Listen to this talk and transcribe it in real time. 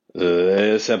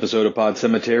This episode of Pod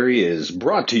Cemetery is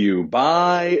brought to you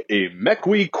by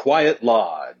Amequi Quiet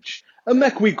Lodge.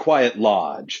 Amequi Quiet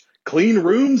Lodge. Clean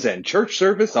rooms and church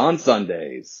service on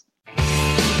Sundays. Under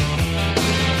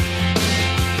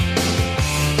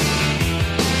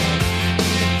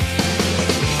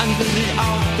the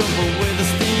October with the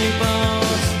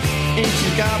steamboats,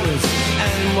 ancient goblins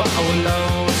and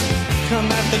wallows come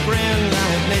at the grand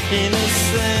line making a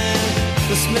sound.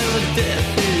 The smell of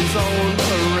death is all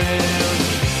around,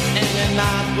 and at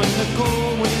night when the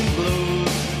cold wind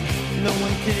blows, no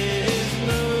one cares,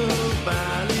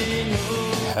 nobody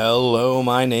knows. Hello,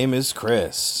 my name is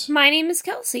Chris. My name is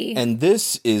Kelsey. And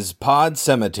this is Pod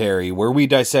Cemetery, where we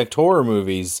dissect horror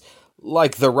movies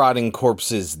like the rotting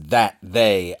corpses that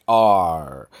they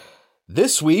are.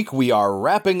 This week, we are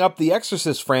wrapping up the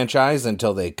Exorcist franchise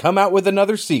until they come out with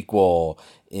another sequel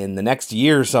in the next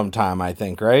year sometime, I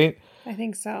think, right? I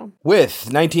think so. With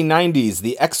 1990's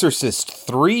The Exorcist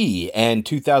 3 and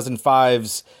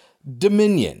 2005's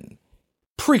Dominion,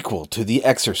 prequel to The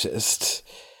Exorcist.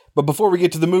 But before we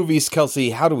get to the movies, Kelsey,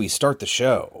 how do we start the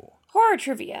show? Horror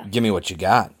trivia. Give me what you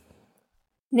got.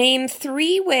 Name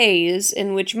 3 ways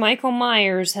in which Michael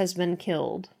Myers has been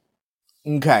killed.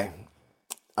 Okay.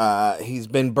 He's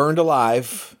been burned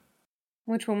alive.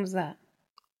 Which one was that?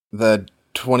 The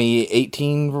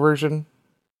 2018 version?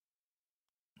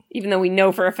 Even though we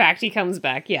know for a fact he comes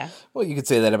back, yeah. Well, you could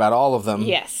say that about all of them.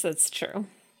 Yes, that's true.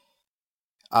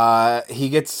 He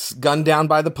gets gunned down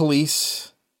by the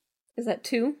police. Is that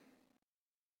 2?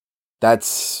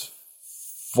 That's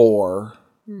 4.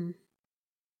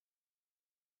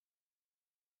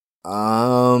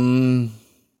 How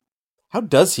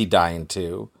does he die in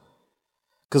 2?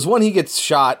 Because 1, he gets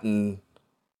shot and...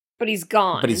 But he's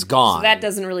gone. So that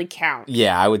doesn't really count.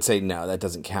 Yeah, I would say no, that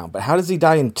doesn't count. But how does he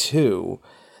die in 2?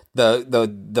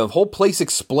 The whole place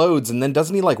explodes and then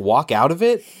doesn't he like walk out of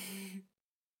it?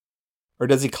 Or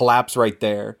does he collapse right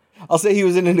there? I'll say he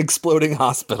was in an exploding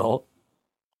hospital.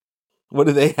 What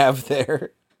do they have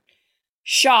there?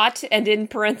 Shot, and in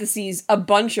parentheses, a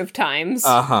bunch of times.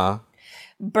 Uh-huh.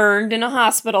 Burned in a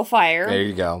hospital fire. There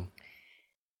you go.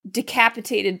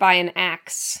 Decapitated by an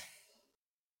axe.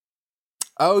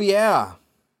 Oh, yeah.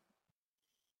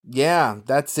 Yeah,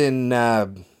 that's in,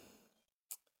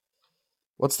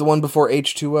 what's the one before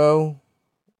H2O?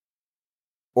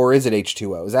 Or is it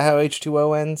H2O? Is that how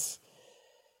H2O ends?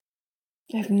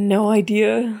 I have no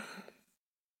idea.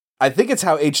 I think it's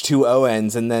how H2O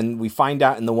ends, and then we find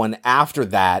out in the one after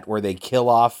that, where they kill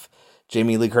off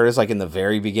Jamie Lee Curtis, like in the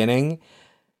very beginning,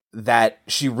 that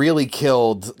she really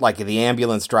killed, like, the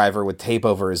ambulance driver with tape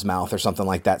over his mouth or something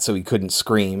like that, so he couldn't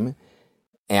scream.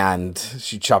 And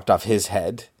she chopped off his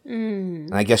head.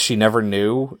 And I guess she never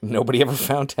knew. Nobody ever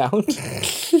found out.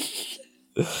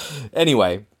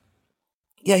 Anyway.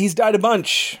 Yeah, he's died a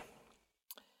bunch.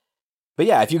 But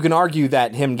yeah, if you can argue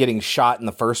that him getting shot in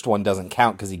the first one doesn't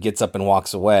count because he gets up and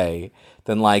walks away,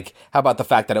 then, like, how about the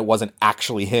fact that it wasn't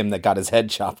actually him that got his head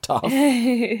chopped off?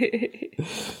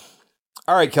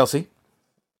 All right, Kelsey.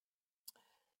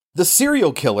 The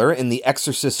serial killer in The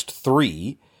Exorcist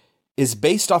 3 is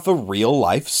based off a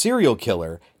real-life serial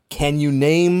killer. Can you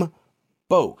name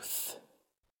both?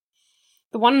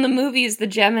 The one in the movie is the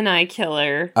Gemini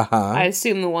killer. Uh-huh. I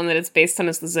assume the one that it's based on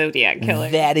is the Zodiac killer.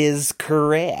 That is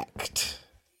correct.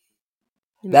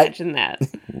 Imagine that.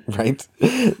 Right?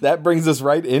 That brings us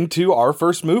right into our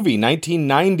first movie,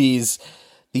 1990's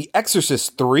The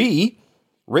Exorcist 3,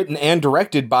 written and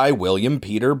directed by William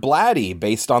Peter Blatty,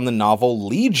 based on the novel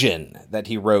Legion that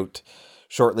he wrote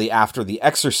shortly after The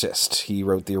Exorcist. He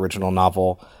wrote the original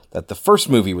novel that the first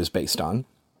movie was based on.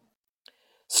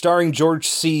 Starring George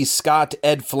C. Scott,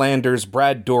 Ed Flanders,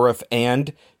 Brad Dourif,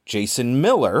 and Jason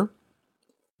Miller.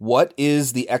 What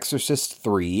is The Exorcist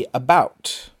 3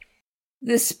 about?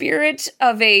 The spirit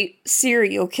of a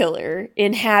serial killer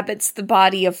inhabits the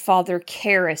body of Father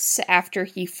Karras after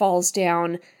he falls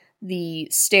down the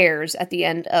stairs at the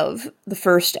end of the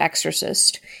first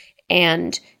Exorcist,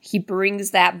 and he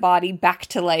brings that body back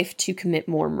to life to commit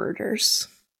more murders.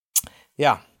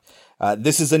 Yeah.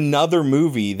 This is another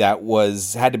movie that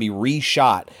had to be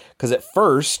reshot, because at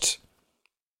first,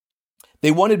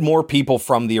 they wanted more people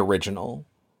from the original,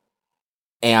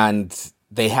 and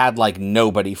they had, like,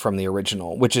 nobody from the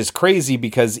original, which is crazy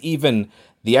because even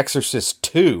The Exorcist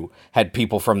 2 had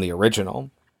people from the original.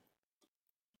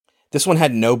 This one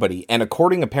had nobody, and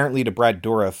according apparently to Brad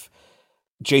Dourif,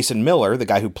 Jason Miller, the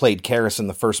guy who played Karras in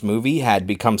the first movie, had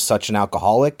become such an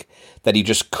alcoholic that he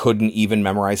just couldn't even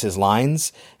memorize his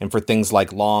lines, and for things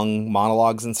like long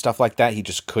monologues and stuff like that, he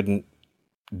just couldn't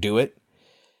do it.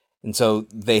 And so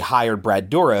they hired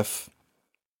Brad Dourif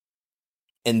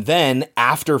And then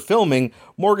after filming,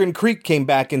 Morgan Creek came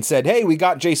back and said, hey, we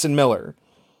got Jason Miller.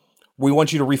 We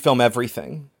want you to refilm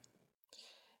everything.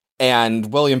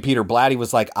 And William Peter Blatty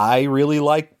was like, I really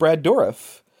like Brad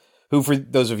Dourif, who, for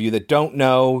those of you that don't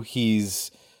know, he's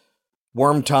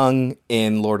Wormtongue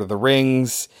in Lord of the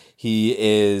Rings. He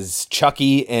is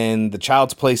Chucky in the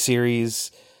Child's Play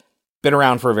series. Been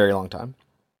around for a very long time.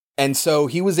 And so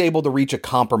he was able to reach a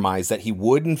compromise that he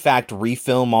would, in fact,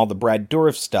 refilm all the Brad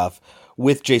Dourif stuff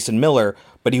with Jason Miller,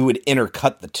 but he would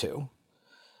intercut the two.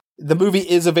 The movie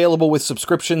is available with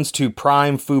subscriptions to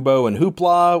Prime, Fubo, and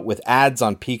Hoopla, with ads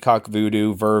on Peacock,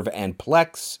 Vudu, Verve, and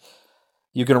Plex.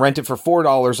 You can rent it for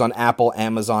 $4 on Apple,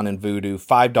 Amazon, and Vudu,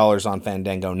 $5 on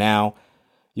Fandango Now.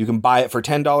 You can buy it for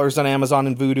 $10 on Amazon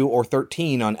and Vudu, or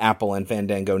 $13 on Apple and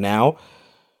Fandango Now.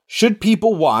 Should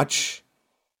people watch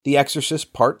The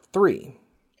Exorcist Part 3?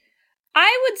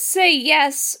 I would say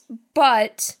yes,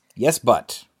 but... Yes,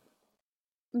 but...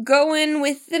 Go in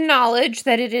with the knowledge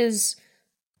that it is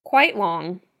quite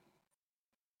long.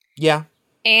 Yeah.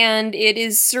 And it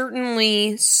is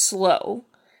certainly slow.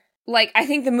 Like, I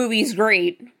think the movie's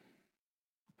great,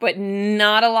 but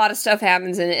not a lot of stuff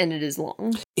happens in it, and it is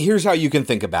long. Here's how you can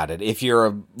think about it. If you're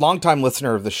a longtime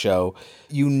listener of the show,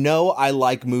 you know I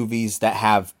like movies that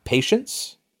have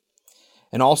patience,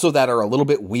 and also that are a little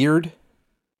bit weird.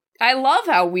 I love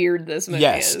how weird this movie is.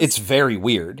 Yes, it's very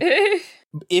weird.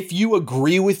 If you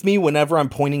agree with me whenever I'm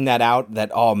pointing that out,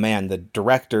 that, oh man, the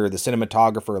director, the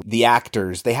cinematographer, the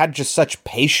actors, they had just such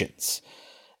patience.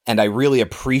 And I really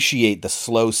appreciate the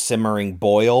slow simmering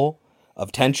boil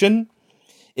of tension.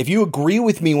 If you agree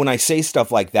with me when I say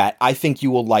stuff like that, I think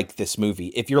you will like this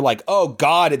movie. If you're like, oh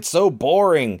God, it's so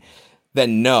boring,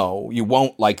 then no, you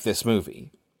won't like this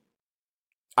movie.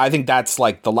 I think that's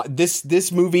like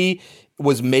this movie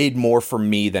was made more for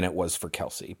me than it was for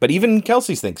Kelsey. But even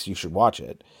Kelsey thinks you should watch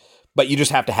it. But you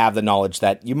just have to have the knowledge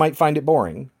that you might find it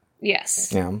boring.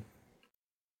 Yes. Yeah.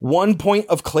 One point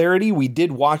of clarity, we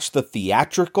did watch the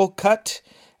theatrical cut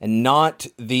and not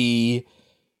the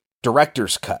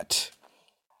director's cut.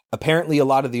 Apparently a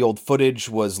lot of the old footage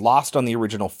was lost on the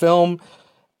original film,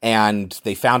 and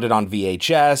they found it on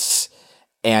VHS,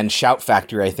 and Shout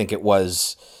Factory, I think it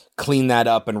was, cleaned that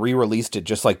up and re-released it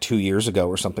just like 2 years ago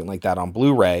or something like that on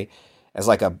Blu-ray as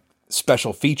like a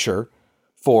special feature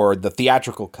for the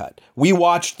theatrical cut. We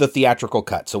watched the theatrical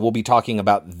cut, so we'll be talking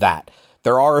about that.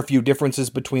 There are a few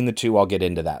differences between the two. I'll get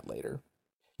into that later.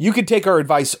 You could take our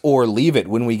advice or leave it.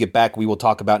 When we get back, we will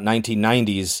talk about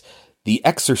 1990's The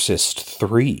Exorcist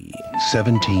 3.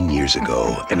 17 years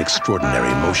ago, an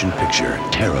extraordinary motion picture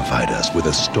terrified us with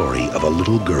a story of a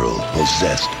little girl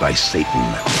possessed by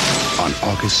Satan. On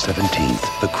August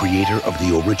 17th, the creator of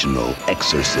the original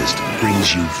Exorcist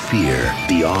brings you fear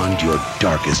beyond your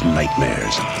darkest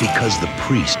nightmares, because the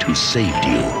priest who saved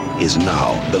you is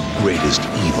now the greatest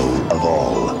evil of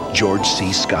all. George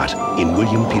C. Scott in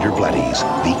William Peter Blatty's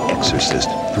The Exorcist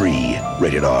 3,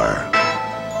 rated R.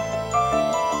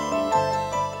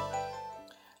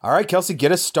 All right, Kelsey,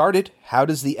 get us started. How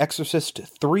does The Exorcist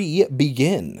 3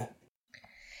 begin?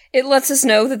 It lets us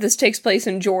know that this takes place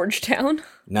in Georgetown.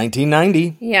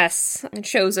 1990. Yes. It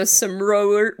shows us some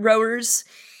rowers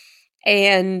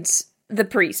and the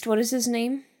priest. What is his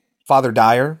name? Father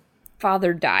Dyer.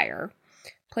 Father Dyer.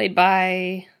 Played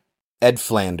by... Ed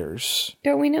Flanders.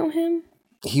 Don't we know him?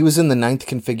 He was in The Ninth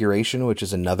Configuration, which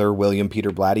is another William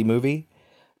Peter Blatty movie,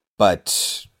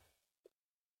 but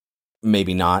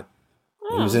maybe not.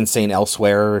 Oh. He was in St.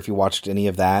 Elsewhere, if you watched any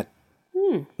of that.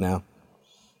 No.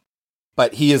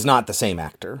 But he is not the same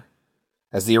actor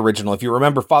as the original. If you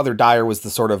remember, Father Dyer was the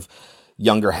sort of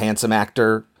younger, handsome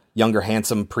actor, younger,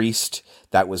 handsome priest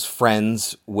that was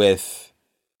friends with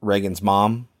Reagan's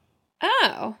mom.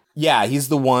 Oh. Yeah, he's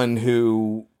the one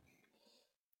who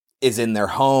is in their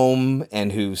home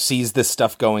and who sees this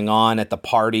stuff going on at the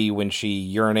party when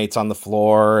she urinates on the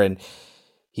floor, and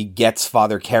he gets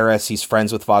Father Karras. He's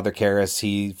friends with Father Karras.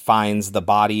 He finds the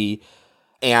body.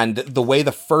 And the way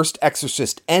the first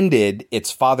Exorcist ended, it's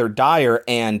Father Dyer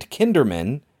and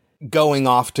Kinderman going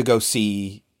off to go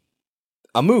see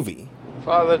a movie.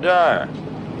 Father Dyer,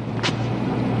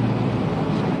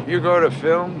 you go to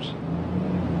films?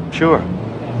 Sure.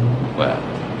 Well,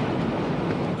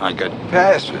 I got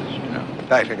passes, you know. In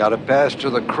fact, I got a pass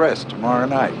to the Crest tomorrow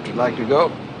night. Would you like to go?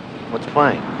 What's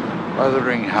playing?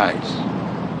 Wuthering Heights.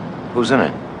 Who's in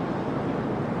it?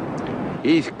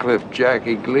 Heathcliff,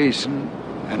 Jackie Gleason,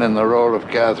 and in the role of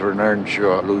Catherine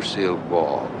Earnshaw, Lucille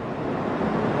Ball.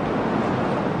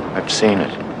 I've seen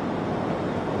it.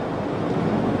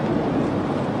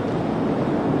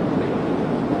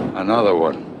 Another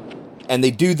one. And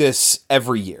they do this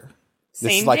every year.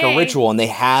 This Same is like day. a ritual, and they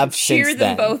have Cheer since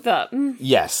them then. both up.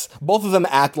 Yes. Both of them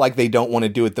act like they don't want to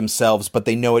do it themselves, but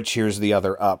they know it cheers the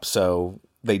other up, so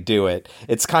they do it.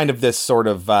 It's kind of this sort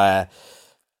of, I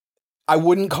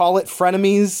wouldn't call it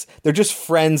frenemies. They're just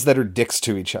friends that are dicks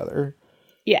to each other.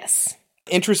 Yes.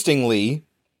 Interestingly,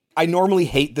 I normally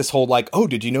hate this whole like, oh,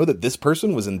 did you know that this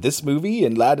person was in this movie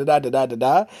and la da da da da da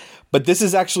da? But this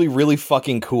is actually really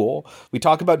fucking cool. We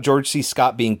talk about George C.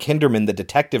 Scott being Kinderman, the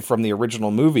detective from the original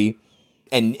movie.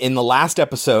 And in the last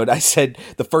episode, I said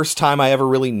the first time I ever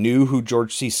really knew who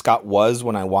George C. Scott was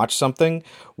when I watched something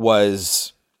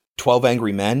was 12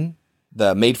 Angry Men,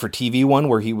 the made-for-TV one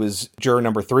where he was juror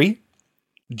number 3.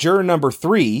 Juror number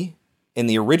 3 in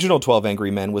the original 12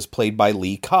 Angry Men was played by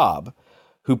Lee Cobb,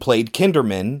 who played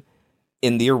Kinderman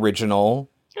in the original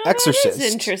Exorcist. That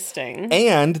is interesting.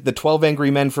 And the 12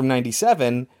 Angry Men from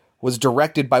 97 was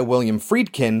directed by William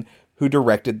Friedkin, who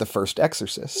directed the first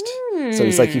Exorcist. So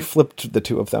he's like, he flipped the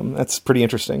two of them. That's pretty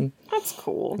interesting. That's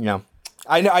cool. Yeah.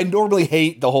 I normally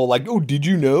hate the whole like, oh, did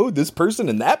you know this person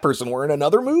and that person were in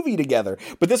another movie together?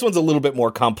 But this one's a little bit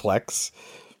more complex.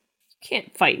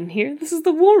 Can't fight in here. This is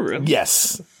the war room.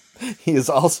 Yes. He is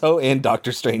also in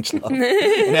Doctor Strangelove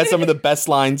and has some of the best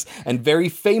lines, and very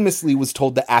famously was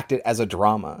told to act it as a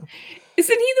drama.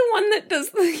 Isn't he the one that does,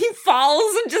 he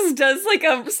falls and just does like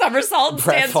a somersault and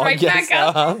stands right back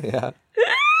up? Yeah.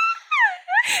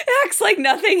 Acts like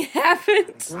nothing happened.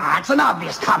 It's an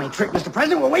obvious comic trick, Mr.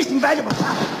 President. We're wasting valuable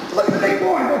time. Look at the big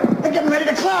boy. They're getting ready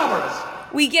to clobber us.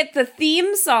 We get the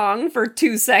theme song for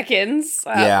 2 seconds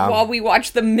while we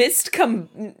watch the mist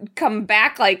come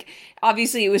back. Like,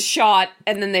 obviously it was shot,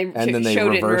 and then they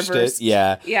showed reversed it in reverse.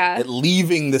 Yeah. Yeah. It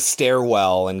leaving the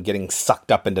stairwell and getting sucked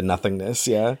up into nothingness.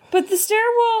 Yeah. But the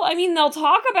stairwell, I mean, they'll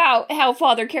talk about how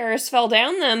Father Karras fell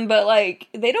down them, but, like,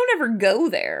 they don't ever go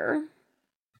there.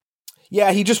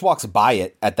 Yeah, he just walks by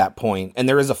it at that point, and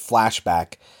there is a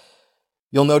flashback.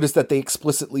 You'll notice that they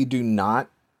explicitly do not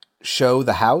show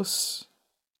the house.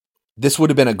 This would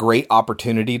have been a great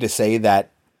opportunity to say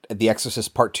that The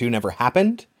Exorcist Part 2 never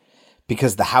happened,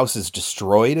 because the house is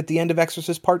destroyed at the end of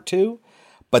Exorcist Part 2,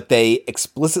 but they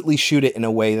explicitly shoot it in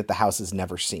a way that the house is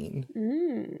never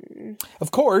seen.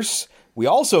 Of course, we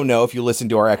also know, if you listen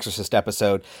to our Exorcist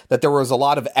episode, that there was a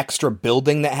lot of extra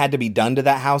building that had to be done to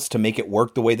that house to make it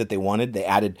work the way that they wanted. They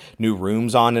added new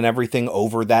rooms on and everything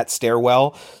over that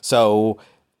stairwell, so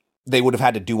they would have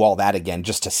had to do all that again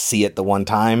just to see it the one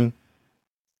time.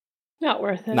 Not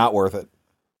worth it. Not worth it.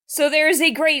 So there's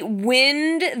a great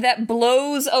wind that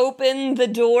blows open the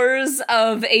doors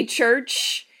of a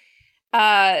church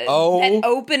that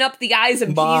open up the eyes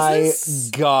of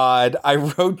Jesus. My God, I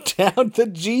wrote down the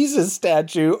Jesus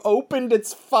statue opened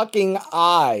its fucking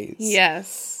eyes.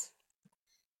 Yes.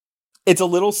 It's a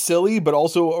little silly, but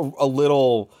also a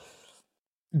little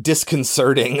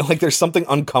disconcerting. Like, there's something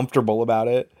uncomfortable about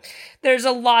it. There's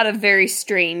a lot of very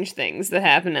strange things that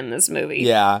happen in this movie.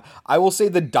 Yeah. I will say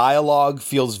the dialogue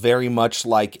feels very much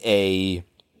like a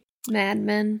Mad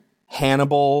Men.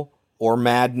 Hannibal or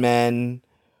Mad Men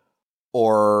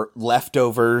or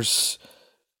Leftovers.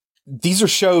 These are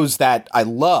shows that I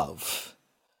love.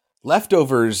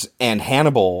 Leftovers and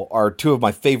Hannibal are two of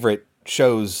my favorite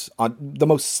shows, on the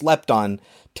most slept on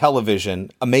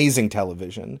television, amazing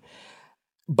television.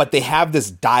 But they have this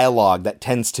dialogue that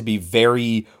tends to be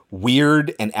very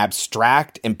weird and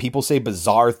abstract, and people say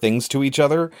bizarre things to each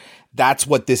other. That's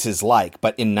what this is like,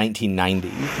 but in 1990.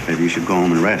 Maybe you should go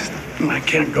home and rest. I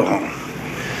can't go home.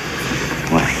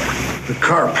 Why? The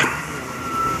carp.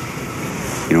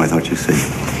 You know, I thought you'd see.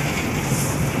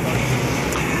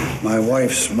 My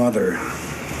wife's mother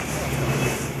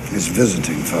is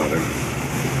visiting, Father.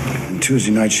 And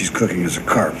Tuesday night she's cooking us a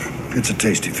carp. It's a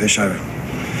tasty fish. I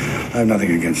have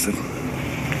nothing against it.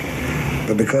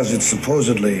 But because it's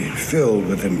supposedly filled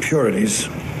with impurities,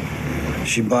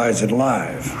 she buys it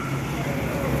live.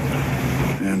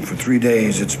 And for 3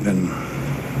 days it's been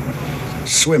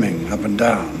swimming up and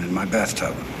down in my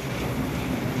bathtub.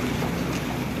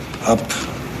 Up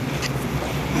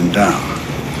and down.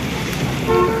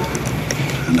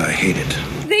 And I hate it.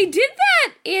 They did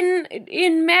that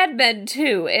in Mad Men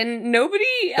too, and nobody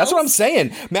else. That's what I'm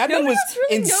saying. Mad Men was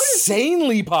really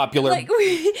insanely popular. Like,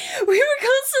 we were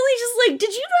constantly just like,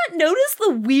 did you not notice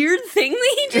the weird thing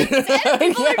that he just said?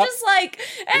 People are just like,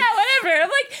 whatever. I'm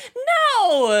like,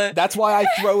 no. That's why I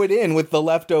throw it in with the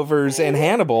Leftovers and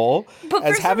Hannibal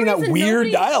as having that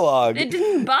weird dialogue. It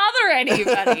didn't bother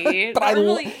anybody. But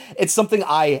it's something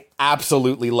I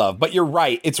absolutely love. But you're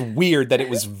right. It's weird that it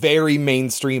was very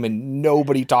mainstream and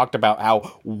nobody talked about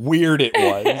how weird it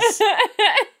was.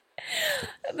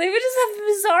 They would just have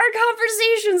bizarre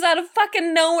conversations out of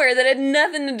fucking nowhere that had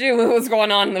nothing to do with what's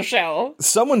going on in the show.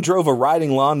 Someone drove a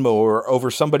riding lawnmower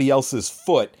over somebody else's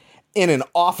foot in an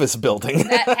office building.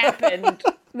 That happened.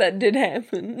 That did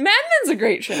happen. Mad Men's a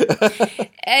great show.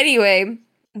 Anyway,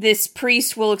 this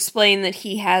priest will explain that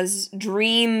he has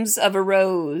dreams of a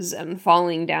rose and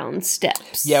falling down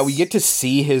steps. Yeah, we get to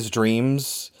see his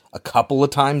dreams a couple of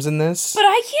times in this. But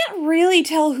I can't really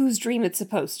tell whose dream it's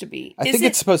supposed to be. I think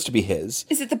it's supposed to be his.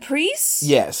 Is it the priest?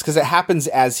 Yes, because it happens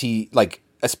as he, like,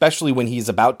 especially when he's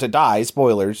about to die,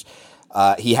 spoilers,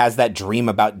 he has that dream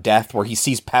about death where he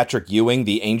sees Patrick Ewing,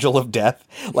 the angel of death.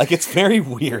 Like, it's very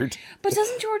weird. But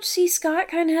doesn't George C. Scott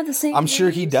kind of have the same I'm sure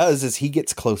dreams? he does as he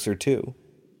gets closer, too.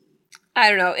 I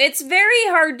don't know. It's very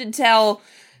hard to tell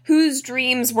whose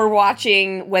dreams we're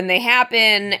watching when they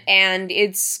happen, and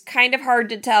it's kind of hard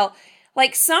to tell.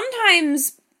 Like,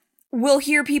 sometimes we'll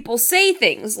hear people say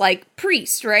things like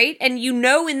priest, right? And you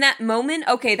know in that moment,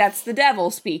 okay, that's the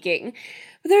devil speaking.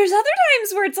 But there's other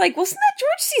times where it's like, wasn't that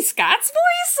George C. Scott's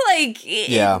voice? Like,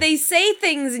 Yeah. they say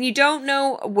things and you don't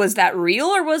know, was that real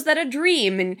or was that a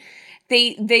dream? And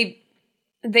they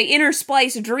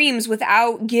intersplice dreams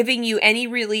without giving you any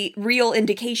really real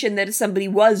indication that somebody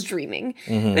was dreaming.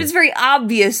 Mm-hmm. But it's very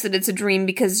obvious that it's a dream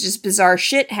because just bizarre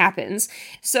shit happens.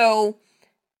 So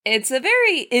it's a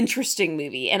very interesting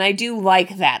movie, and I do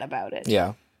like that about it.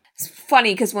 Yeah. It's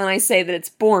funny because when I say that it's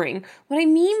boring, what I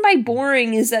mean by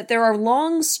boring is that there are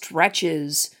long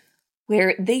stretches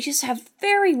where they just have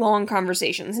very long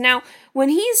conversations. Now, when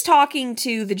he's talking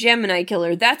to the Gemini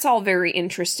killer, that's all very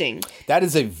interesting. That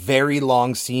is a very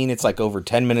long scene. It's like over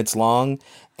 10 minutes long,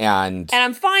 and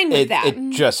I'm fine with that.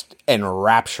 It just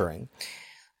enrapturing.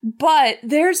 But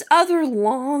there's other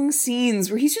long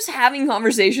scenes where he's just having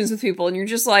conversations with people, and you're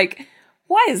just like,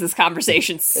 why is this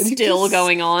conversation still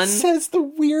going on? Says the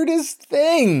weirdest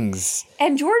things.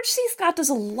 And George C. Scott does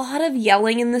a lot of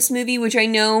yelling in this movie, which I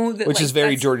know that, Which is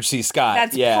very George C. Scott.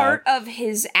 That's part of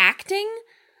his acting,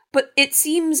 but it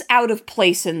seems out of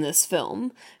place in this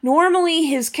film. Normally,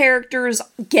 his characters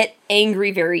get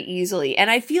angry very easily, and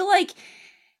I feel like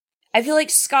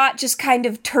Scott just kind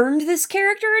of turned this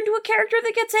character into a character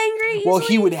that gets angry easily. Well,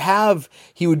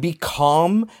 he would be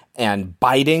calm and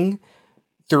biting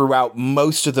throughout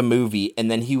most of the movie, and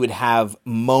then he would have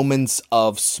moments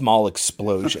of small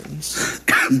explosions.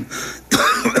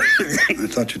 I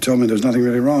thought you told me there's nothing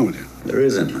really wrong with you. There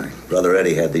isn't. My brother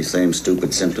Eddie had these same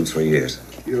stupid symptoms for years.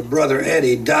 Your brother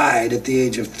Eddie died at the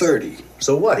age of 30.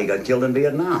 So what? He got killed in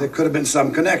Vietnam. There could have been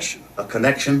some connection. A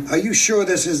connection? Are you sure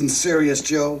this isn't serious,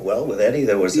 Joe? Well, with Eddie,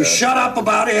 there was You shut up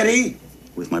about Eddie!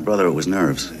 With my brother, it was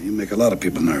nerves. You make a lot of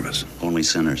people nervous. Only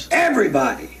sinners.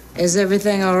 Everybody! Is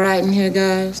everything all right in here,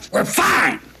 guys? We're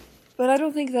fine! But I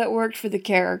don't think that worked for the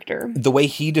character. The way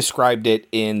he described it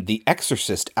in The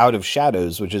Exorcist Out of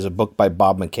Shadows, which is a book by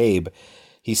Bob McCabe,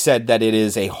 he said that it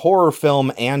is a horror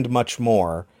film and much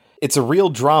more. It's a real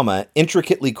drama,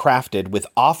 intricately crafted with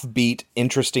offbeat,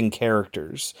 interesting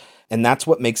characters. And that's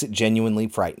what makes it genuinely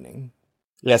frightening.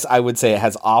 Yes, I would say it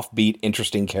has offbeat,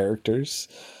 interesting characters.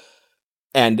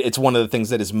 And it's one of the things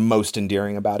that is most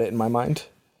endearing about it in my mind.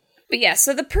 But yeah,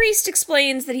 so the priest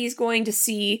explains that he's going to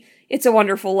see It's a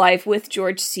Wonderful Life with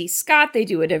George C. Scott. They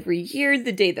do it every year,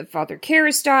 the day that Father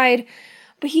Karras died.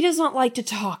 But he does not like to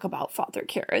talk about Father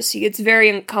Karras. He gets very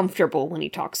uncomfortable when he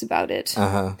talks about it.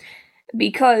 Uh-huh.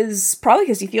 Probably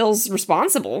because he feels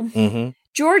responsible. Mm-hmm.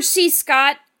 George C.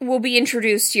 Scott will be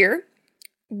introduced here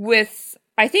with,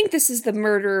 I think this is the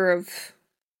murder of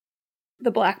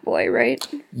the black boy, right?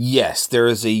 Yes, there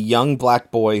is a young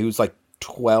black boy who's like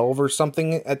 12 or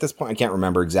something at this point. I can't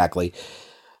remember exactly.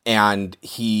 And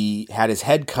he had his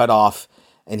head cut off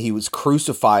and he was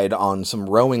crucified on some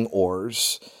rowing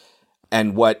oars.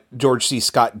 And what George C.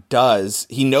 Scott does,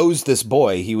 he knows this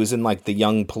boy. He was in like the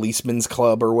Young Policeman's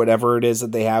Club or whatever it is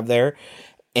that they have there.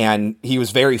 And he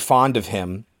was very fond of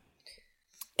him.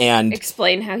 And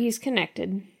explain how he's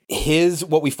connected.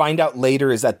 What we find out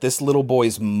later is that this little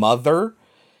boy's mother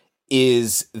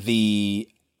is the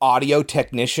audio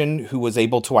technician who was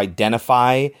able to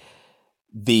identify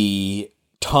the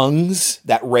tongues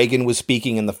that Reagan was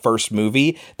speaking in the first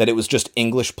movie, that it was just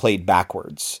English played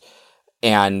backwards.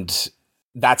 And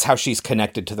that's how she's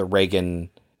connected to the Reagan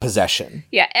possession.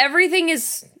 Yeah, everything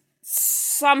is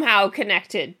somehow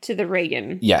connected to the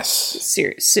Reagan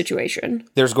situation.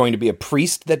 There's going to be a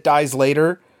priest that dies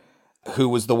later who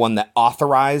was the one that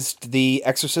authorized the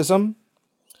exorcism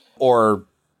or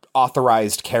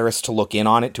authorized Karras to look in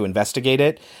on it, to investigate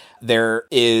it. There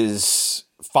is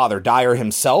Father Dyer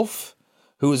himself,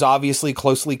 who is obviously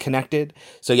closely connected.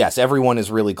 So yes, everyone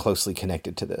is really closely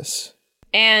connected to this.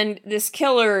 And this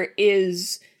killer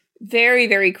is very,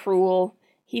 very cruel.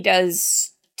 He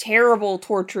does terrible,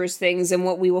 torturous things, and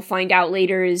what we will find out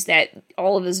later is that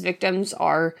all of his victims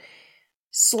are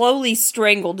slowly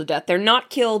strangled to death. They're not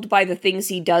killed by the things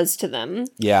he does to them.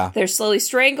 Yeah. They're slowly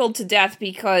strangled to death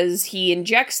because he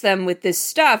injects them with this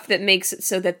stuff that makes it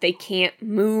so that they can't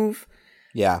move.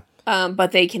 Yeah.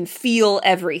 But they can feel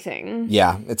everything.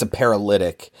 Yeah, it's a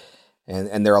paralytic,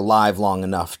 and they're alive long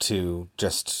enough to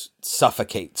just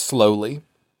suffocate slowly.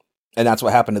 And that's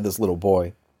what happened to this little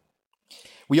boy.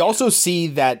 We also see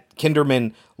that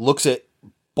Kinderman looks at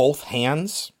both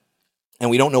hands, and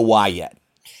we don't know why yet.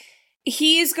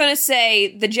 He's going to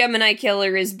say the Gemini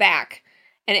Killer is back,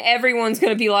 and everyone's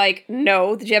going to be like,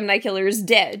 no, the Gemini Killer is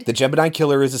dead. The Gemini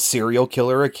Killer is a serial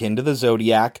killer akin to the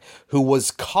Zodiac who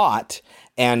was caught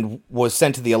and was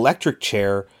sent to the electric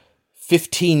chair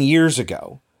 15 years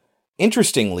ago.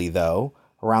 Interestingly, though,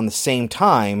 around the same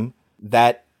time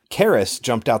that Karras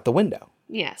jumped out the window.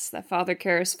 Yes, that Father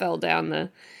Karras fell down the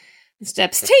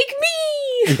steps. Take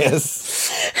me!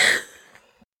 Yes.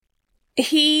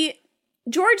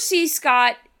 George C.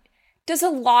 Scott does a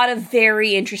lot of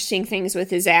very interesting things with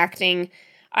his acting.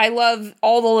 I love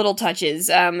all the little touches.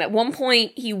 At one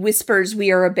point, he whispers,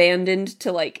 "We are abandoned,"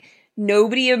 to, like,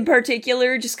 nobody in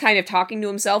particular, just kind of talking to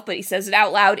himself, but he says it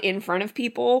out loud in front of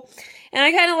people. And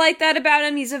I kind of like that about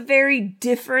him. He's a very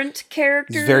different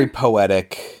character. He's very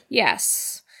poetic.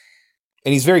 Yes.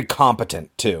 And he's very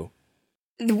competent, too.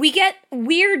 We get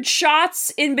weird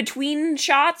shots in between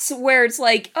shots where it's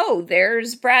like, oh,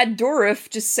 there's Brad Dourif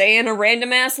just saying a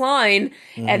random-ass line,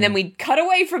 and then we cut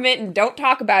away from it and don't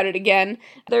talk about it again.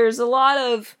 There's a lot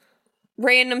of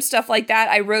random stuff like that.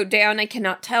 I wrote down, I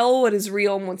cannot tell what is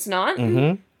real and what's not.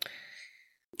 Mm-hmm.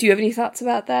 Do you have any thoughts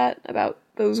about that? About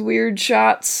those weird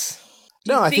shots?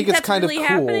 No, I think it's kind of cool.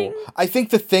 Happening? I think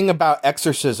the thing about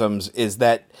exorcisms is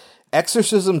that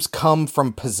exorcisms come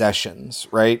from possessions,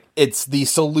 right? It's the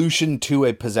solution to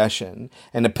a possession,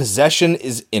 and a possession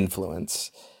is influence.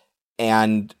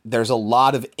 And there's a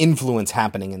lot of influence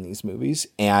happening in these movies,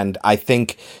 and I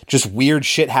think just weird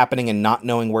shit happening and not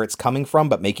knowing where it's coming from,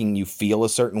 but making you feel a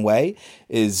certain way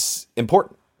is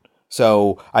important.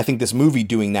 So I think this movie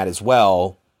doing that as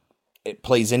well, it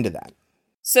plays into that.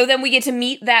 So then we get to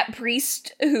meet that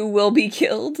priest who will be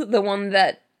killed, the one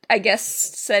that I guess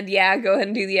said, yeah, go ahead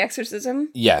and do the exorcism.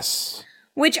 Yes.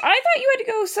 Which I thought you had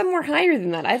to go somewhere higher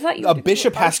than that. I thought you a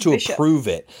bishop has to approve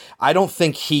it. I don't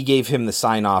think he gave him the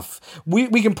sign off.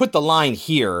 We can put the line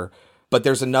here, but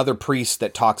there's another priest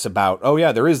that talks about, oh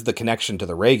yeah, there is the connection to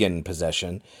the Reagan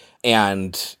possession,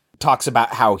 and talks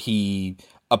about how he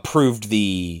approved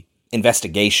the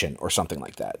investigation or something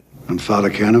like that. And Father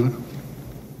Canavan?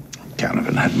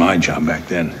 Canavan had my job back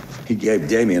then. He gave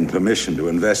Damien permission to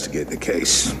investigate the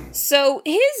case. So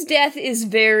his death is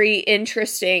very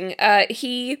interesting.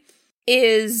 He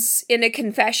is in a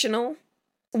confessional.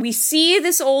 We see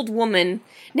this old woman.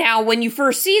 Now, when you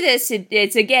first see this,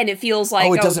 it feels like...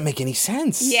 Oh, it doesn't make any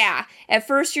sense. Yeah. At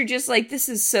first, you're just like, this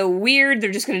is so weird.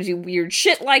 They're just going to do weird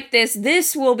shit like this.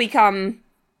 This will become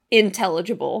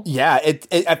intelligible. Yeah,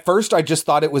 at first, I just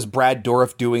thought it was Brad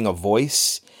Dourif doing a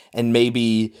voice, and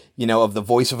maybe, of the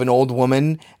voice of an old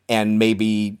woman, and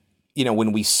maybe,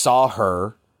 when we saw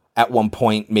her at one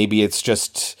point, maybe it's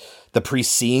just the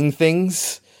priest seeing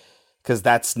things, because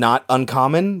that's not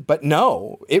uncommon. But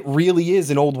no, it really is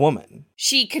an old woman.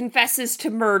 She confesses to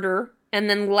murder and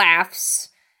then laughs,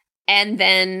 and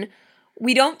then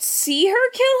we don't see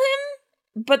her kill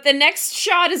him, but the next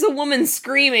shot is a woman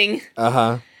screaming.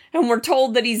 Uh-huh. And we're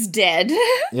told that he's dead.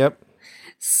 Yep.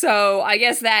 So I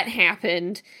guess that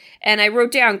happened. And I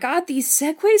wrote down, God, these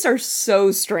segues are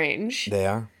so strange. They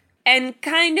are. And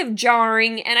kind of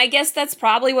jarring, and I guess that's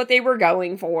probably what they were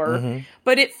going for. Mm-hmm.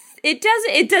 But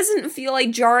it doesn't feel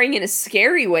like jarring in a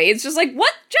scary way. It's just like,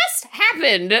 what just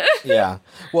happened? Yeah.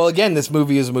 Well, again, this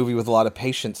movie is a movie with a lot of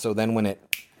patience, so then when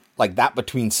it, like that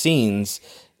between scenes,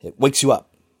 it wakes you up.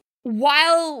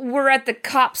 While we're at the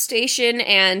cop station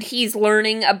and he's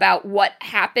learning about what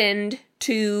happened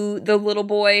to the little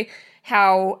boy,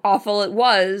 how awful it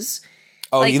was.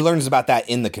 Oh, he learns about that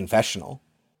in the confessional.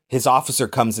 His officer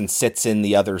comes and sits in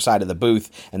the other side of the booth,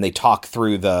 and they talk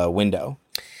through the window.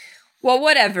 Well,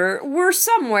 whatever. We're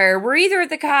somewhere. We're either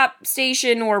at the cop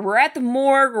station, or we're at the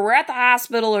morgue, or we're at the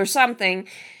hospital, or something.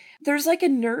 There's like a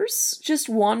nurse just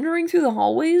wandering through the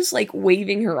hallways, like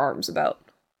waving her arms about.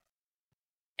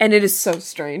 And it is so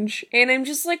strange. And I'm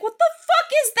just like, what the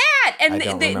fuck is that? And I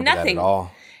don't remember nothing. That at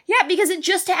all. Yeah, because it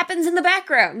just happens in the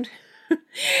background.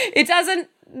 It doesn't,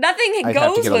 nothing I'd goes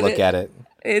have to get with a look at it.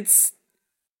 It's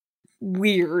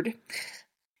weird.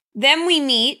 Then we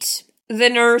meet the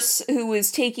nurse who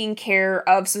is taking care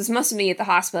of, so this must be at the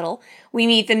hospital. We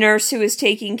meet the nurse who is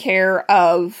taking care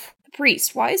of the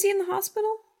priest. Why is he in the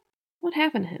hospital? What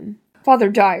happened to him? Father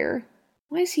Dyer.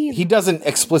 Why is he in He doesn't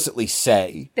explicitly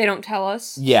say. They don't tell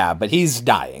us? Yeah, but he's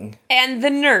dying. And the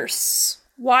nurse.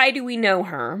 Why do we know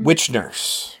her? Which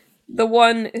nurse? The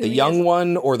one... The young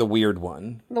one or the weird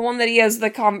one? The one that he has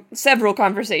the several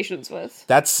conversations with.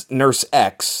 That's Nurse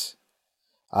X,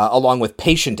 along with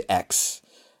Patient X,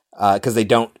 because they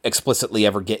don't explicitly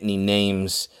ever get any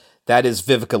names. That is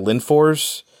Vivica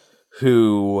Lindfors,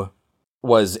 who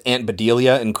was Aunt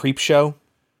Bedelia in Creepshow,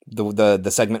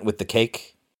 the segment with the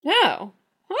cake.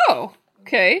 Oh,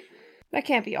 okay. That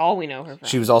can't be all we know her from.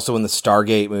 She was also in the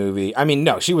Stargate movie. I mean,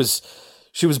 no, she was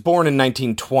born in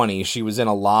 1920. She was in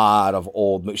a lot of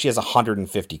old movies. She has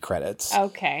 150 credits.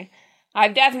 Okay.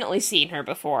 I've definitely seen her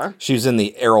before. She was in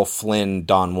the Errol Flynn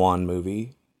Don Juan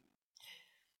movie.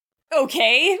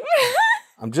 Okay.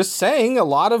 I'm just saying, a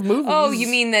lot of movies. Oh, you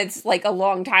mean that's like a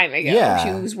long time ago? Yeah.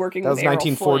 She was working with Errol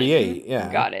Flynn. That was 1948,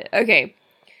 yeah. Got it. Okay.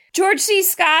 George C.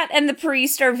 Scott and the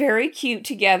priest are very cute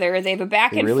together. They have a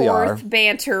back and forth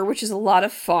banter, which is a lot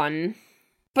of fun.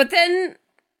 But then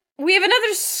we have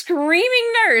another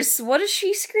screaming nurse. What is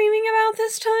she screaming about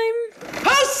this time?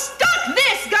 Who stuck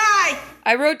this guy?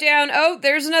 I wrote down,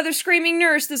 there's another screaming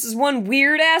nurse. This is one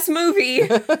weird-ass movie.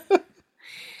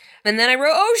 And then I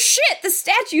wrote, oh shit, the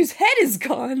statue's head is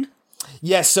gone.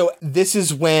 Yes, so this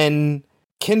is when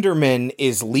Kinderman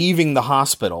is leaving the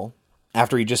hospital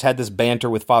after he just had this banter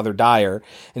with Father Dyer,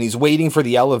 and he's waiting for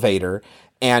the elevator,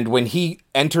 and when he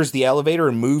enters the elevator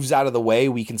and moves out of the way,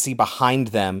 we can see behind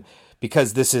them,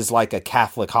 because this is like a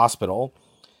Catholic hospital,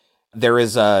 there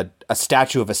is a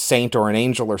statue of a saint or an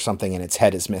angel or something, and its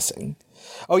head is missing.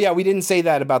 Oh yeah, we didn't say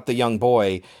that about the young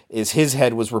boy, is his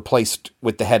head was replaced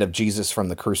with the head of Jesus from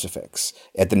the crucifix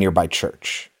at the nearby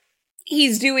church.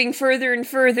 He's doing further and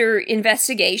further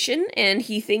investigation, and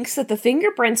he thinks that the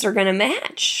fingerprints are going to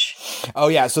match. Oh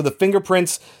yeah, so the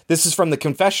fingerprints, this is from the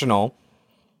confessional.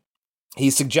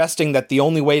 He's suggesting that the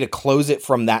only way to close it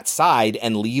from that side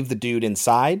and leave the dude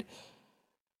inside,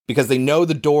 because they know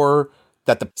the door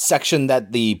that the section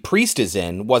that the priest is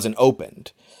in wasn't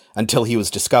opened until he was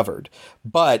discovered.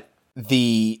 But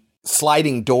the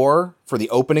sliding door for the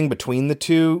opening between the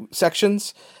two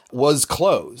sections was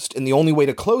closed. And the only way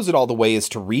to close it all the way is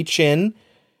to reach in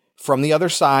from the other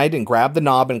side and grab the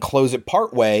knob and close it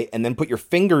part way, and then put your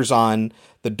fingers on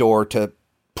the door to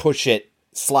push it,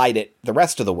 slide it the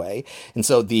rest of the way. And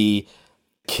so the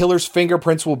killer's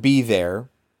fingerprints will be there,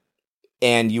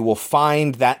 and you will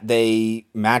find that they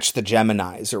match the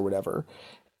Geminis or whatever.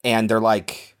 And they're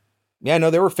like, yeah, no,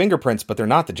 there were fingerprints, but they're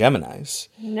not the Geminis.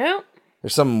 No. They're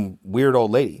some weird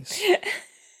old ladies.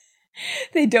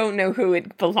 They don't know who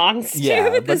it belongs to.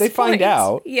 Yeah, but they find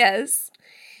out. Yes.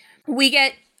 We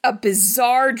get a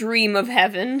bizarre dream of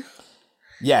heaven.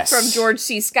 Yes. From George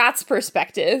C. Scott's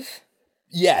perspective.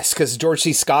 Yes, because George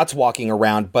C. Scott's walking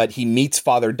around, but he meets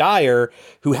Father Dyer,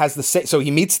 who has the same. So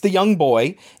he meets the young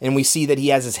boy, and we see that he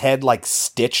has his head like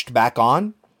stitched back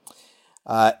on.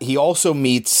 He also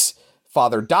meets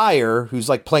Father Dyer, who's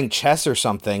like playing chess or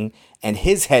something, and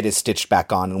his head is stitched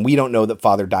back on, and we don't know that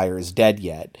Father Dyer is dead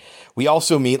yet. We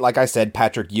also meet, like I said,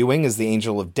 Patrick Ewing as the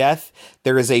Angel of Death.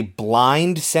 There is a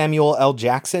blind Samuel L.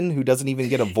 Jackson who doesn't even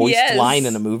get a voiced line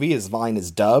in a movie. His line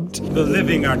is dubbed. The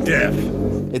living are deaf.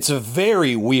 It's a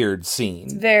very weird scene.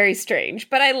 It's very strange,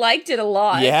 but I liked it a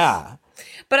lot. Yeah.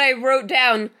 But I wrote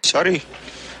down... Sorry,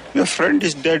 your friend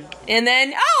is dead. And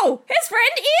then, his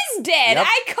friend is dead. Yep.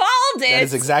 I called it. That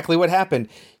is exactly what happened.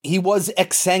 He was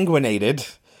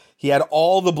exsanguinated. He had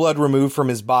all the blood removed from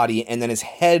his body, and then his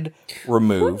head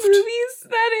removed. What movie is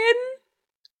that in?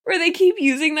 Where they keep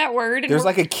using that word? There's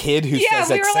like a kid who says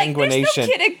exsanguination.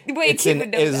 It's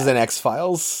in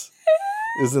X-Files.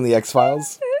 It was in the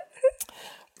X-Files.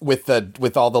 With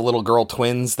all the little girl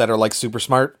twins that are like super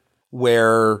smart,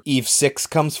 where Eve 6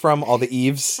 comes from, all the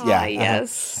Eves. Yeah.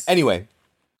 Yes. Anyway,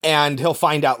 and he'll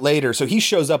find out later. So he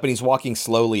shows up and he's walking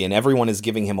slowly, and everyone is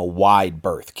giving him a wide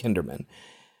berth, Kinderman,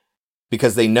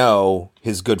 because they know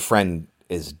his good friend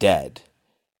is dead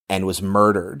and was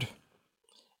murdered.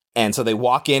 And so they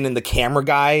walk in, and the camera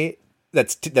guy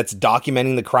that's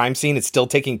documenting the crime scene is still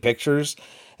taking pictures.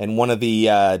 And one of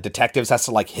the detectives has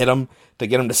to like hit him to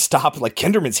get him to stop. Like,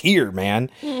 Kinderman's here, man.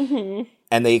 Mm-hmm.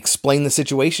 And they explain the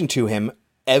situation to him.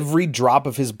 Every drop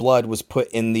of his blood was put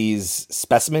in these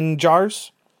specimen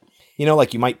jars,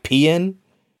 like you might pee in.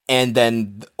 And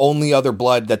then the only other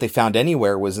blood that they found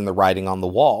anywhere was in the writing on the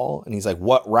wall. And he's like,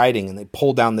 what writing? And they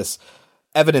pull down this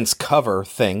evidence cover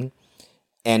thing.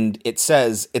 And it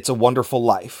says, "It's a Wonderful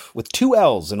Life," with 2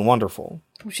 L's in wonderful.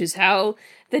 Which is how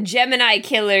the Gemini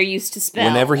Killer used to spell.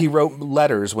 Whenever he wrote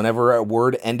letters, whenever a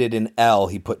word ended in L,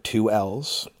 he put 2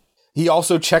 L's. He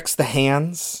also checks the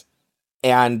hands.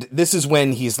 And this is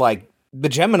when he's like, the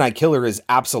Gemini Killer is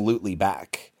absolutely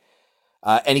back.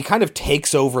 And he kind of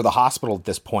takes over the hospital at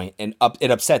this point, and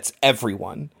it upsets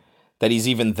everyone that he's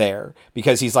even there.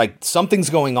 Because he's like,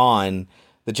 something's going on.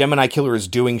 The Gemini Killer is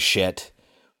doing shit.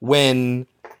 When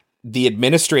the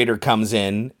administrator comes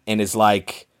in and is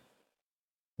like,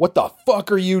 "What the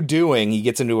fuck are you doing?" He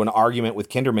gets into an argument with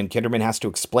Kinderman. Kinderman has to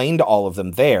explain to all of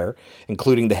them there,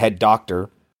 including the head doctor,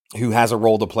 who has a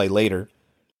role to play later,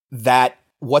 that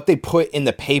what they put in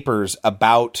the papers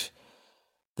about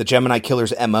the Gemini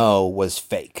Killer's MO was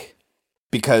fake.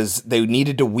 Because they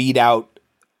needed to weed out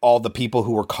all the people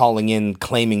who were calling in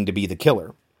claiming to be the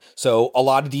killer. So a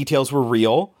lot of details were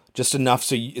real, just enough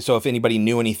so if anybody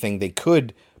knew anything, they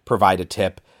could provide a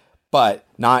tip, but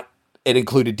not. It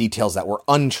included details that were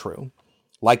untrue.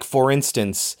 Like, for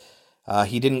instance,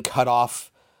 he didn't cut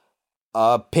off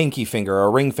a pinky finger or a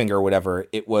ring finger or whatever.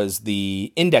 It was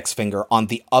the index finger on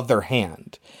the other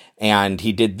hand. And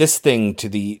he did this thing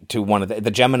to one of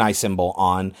the Gemini symbol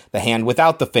on the hand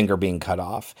without the finger being cut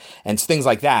off, and things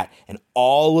like that. And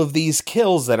all of these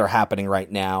kills that are happening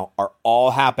right now are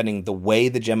all happening the way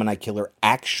the Gemini Killer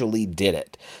actually did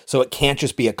it. So it can't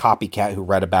just be a copycat who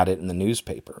read about it in the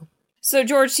newspaper. So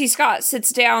George C. Scott sits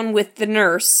down with the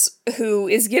nurse, who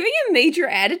is giving him major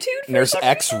attitude. Nurse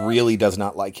X really does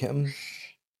not like him.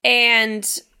 And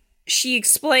she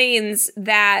explains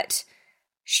that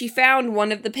she found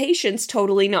one of the patients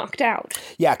totally knocked out.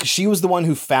 Yeah, because she was the one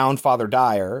who found Father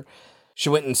Dyer. She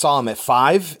went and saw him at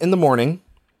 5 a.m,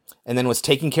 and then was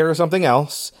taking care of something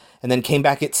else, and then came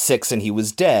back at 6 and he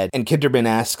was dead. And Kinderman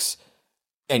asks,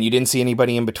 "And you didn't see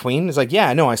anybody in between?" He's like,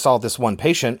 "Yeah, no, I saw this one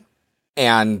patient."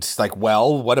 And it's like,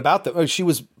 "Well, what about the..." Oh, she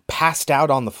was passed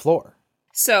out on the floor.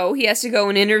 So he has to go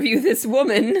and interview this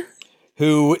woman.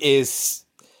 Who is...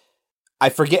 I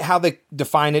forget how they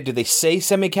define it. Do they say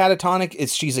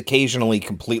semi-catatonic? She's occasionally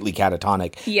completely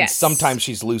catatonic. Yes. And sometimes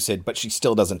she's lucid, but she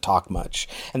still doesn't talk much.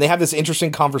 And they have this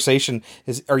interesting conversation.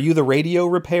 Are you the radio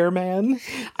repairman?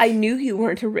 I knew you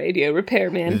weren't a radio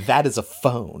repairman. That is a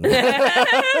phone.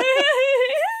 It's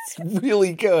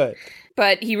really good.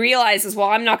 But he realizes, well,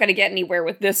 I'm not going to get anywhere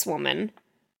with this woman.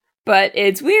 But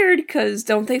it's weird, because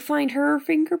don't they find her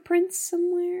fingerprints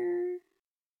somewhere?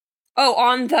 Oh,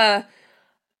 on the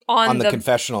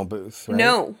confessional booth, right?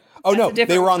 No. Oh, no,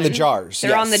 they were on the jars.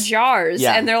 They're on the jars,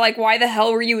 yeah. And they're like, "Why the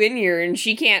hell were you in here?" And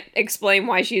she can't explain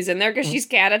why she's in there, because she's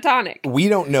catatonic. We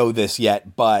don't know this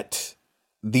yet, but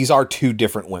these are 2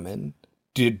 different women.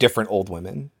 2 different old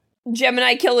women.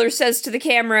 Gemini Killer says to the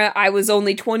camera, "I was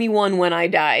only 21 when I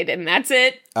died," and that's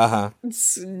it. Uh-huh.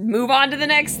 Let's move on to the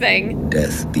next thing.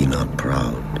 Death, be not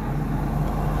proud.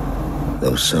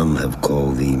 Though some have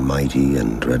called thee mighty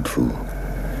and dreadful,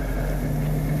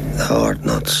 thou art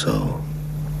not so.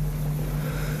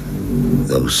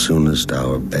 Though soonest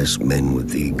our best men with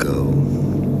thee go,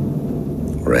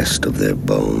 rest of their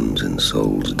bones in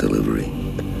soul's delivery.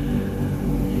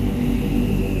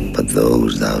 But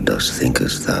those thou dost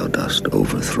thinkest thou dost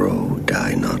overthrow,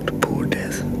 die not, poor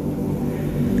death.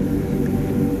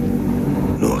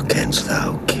 Nor canst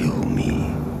thou kill me.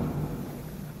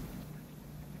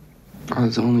 I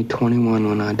was only 21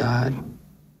 when I died.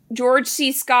 George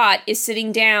C. Scott is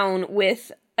sitting down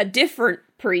with a different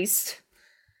priest,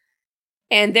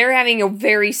 and they're having a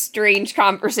very strange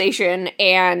conversation,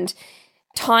 and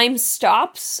time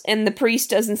stops, and the priest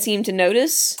doesn't seem to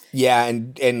notice. Yeah,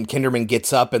 and Kinderman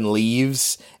gets up and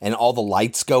leaves, and all the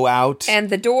lights go out. And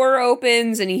the door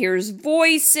opens, and he hears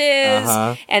voices,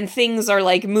 and things are,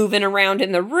 like, moving around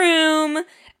in the room.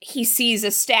 He sees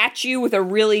a statue with a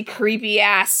really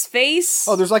creepy-ass face.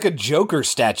 Oh, there's like a Joker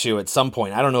statue at some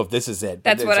point. I don't know if this is it.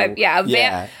 That's what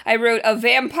I wrote, a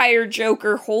vampire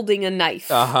Joker holding a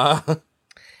knife. Uh-huh.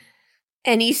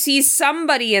 And he sees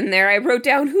somebody in there. I wrote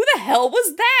down, who the hell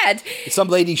was that? Some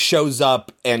lady shows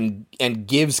up and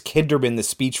gives Kinderman the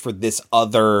speech for this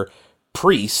other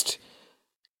priest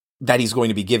that he's going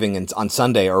to be giving on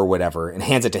Sunday or whatever, and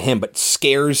hands it to him, but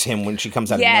scares him when she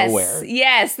comes out of nowhere.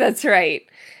 Yes, that's right.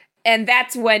 And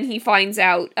that's when he finds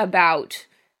out about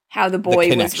how the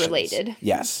boy was related.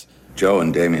 Yes. Joe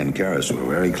and Damien Karras were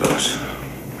very close.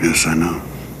 Yes, I know.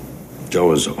 Joe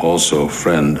was also a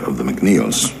friend of the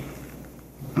McNeils.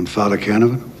 And Father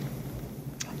Canavan?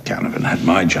 Canavan had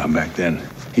my job back then.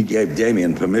 He gave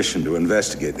Damien permission to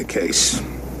investigate the case.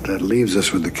 That leaves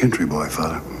us with the Kintry boy,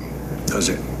 Father. Does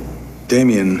it?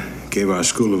 Damien gave our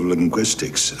School of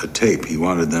Linguistics a tape he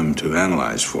wanted them to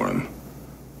analyze for him.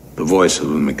 The voice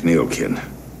of a McNeil kid.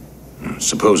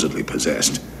 Supposedly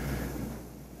possessed.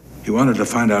 He wanted to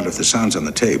find out if the sounds on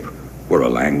the tape were a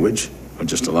language or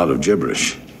just a lot of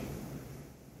gibberish.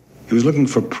 He was looking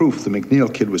for proof the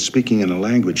McNeil kid was speaking in a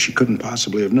language she couldn't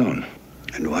possibly have known.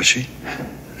 And was she?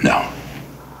 No.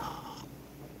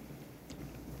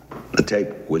 The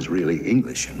tape was really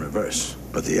English in reverse,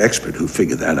 but the expert who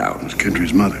figured that out was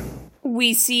Kendra's mother.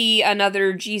 We see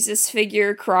another Jesus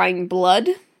figure crying blood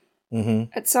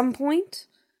at some point.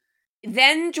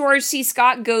 Then George C.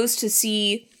 Scott goes to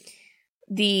see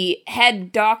the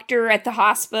head doctor at the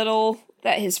hospital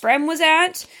that his friend was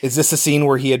at. Is this a scene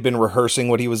where he had been rehearsing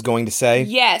what he was going to say?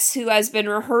 Yes, who has been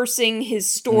rehearsing his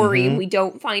story. We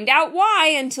don't find out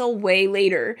why until way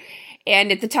later.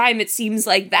 And at the time, it seems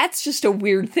like that's just a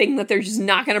weird thing that they're just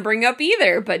not going to bring up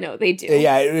either. But no, they do.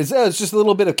 Yeah, it's just a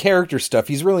little bit of character stuff.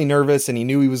 He's really nervous, and he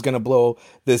knew he was going to blow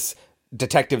this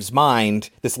detective's mind,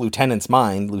 this lieutenant's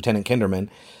mind, Lieutenant Kinderman.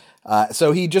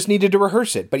 So he just needed to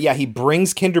rehearse it. But yeah, he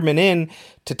brings Kinderman in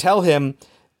to tell him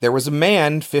there was a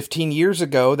man 15 years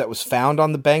ago that was found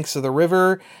on the banks of the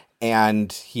river,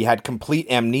 and he had complete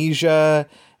amnesia.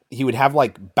 He would have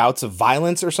like bouts of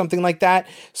violence or something like that.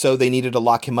 So they needed to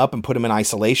lock him up and put him in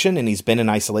isolation. And he's been in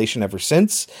isolation ever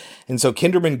since. And so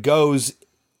Kinderman goes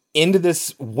into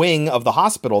this wing of the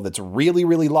hospital that's really,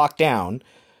 really locked down,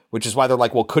 which is why they're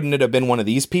like, well, couldn't it have been one of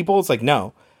these people? It's like,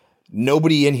 no,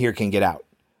 nobody in here can get out.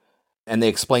 And they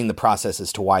explain the process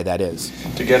as to why that is.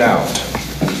 To get out,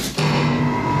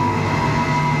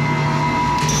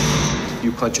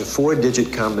 you punch a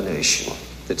 4-digit combination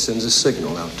that sends a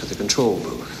signal out to the control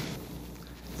booth.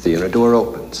 The inner door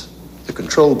opens. The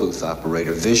control booth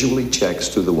operator visually checks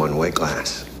through the one-way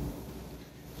glass.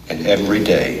 And every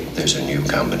day, there's a new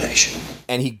combination.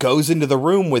 And he goes into the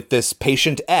room with this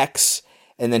patient X,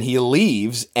 and then he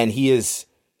leaves, and he is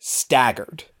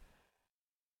staggered.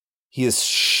 He is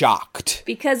shocked.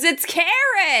 Because it's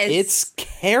Karras! It's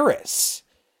Karras.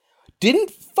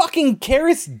 Didn't fucking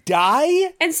Karras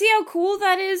die? And see how cool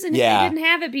that is? And if they didn't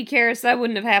have it be Karras, that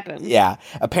wouldn't have happened. Yeah.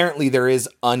 Apparently there is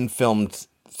unfilmed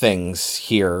things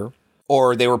here,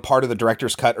 or they were part of the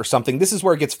director's cut or something. This is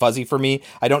where it gets fuzzy for me.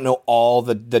 I don't know all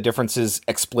the differences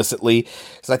explicitly,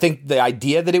 because I think the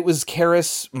idea that it was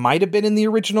Karras might have been in the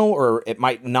original, or it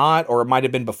might not, or it might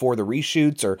have been before the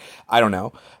reshoots, or I don't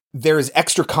know. There is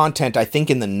extra content, I think,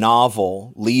 in the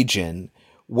novel Legion,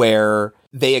 where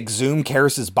they exhume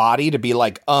Karras's body to be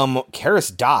like,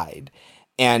 Karras died,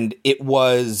 and it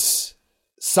was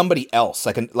somebody else,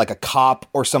 like a cop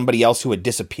or somebody else who had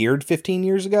disappeared 15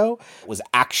 years ago, was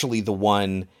actually the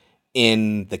one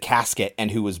in the casket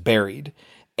and who was buried.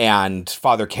 And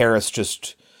Father Karras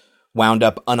just wound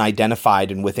up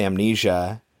unidentified and with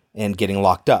amnesia and getting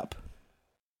locked up.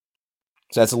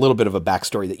 So that's a little bit of a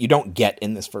backstory that you don't get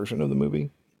in this version of the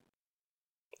movie.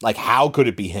 Like, how could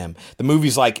it be him? The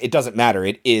movie's like, it doesn't matter,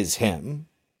 it is him.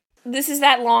 This is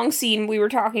that long scene we were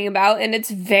talking about, and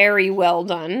it's very well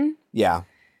done. Yeah.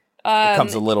 It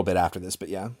comes a little bit after this, but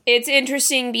yeah. It's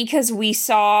interesting because we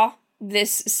saw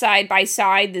this side by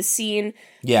side, the scene.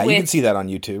 Yeah, you can see that on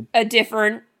YouTube. A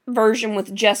different version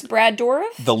with just Brad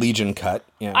Dourif. The Legion cut,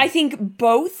 yeah. I think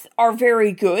both are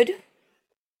very good.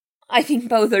 I think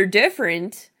both are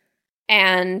different.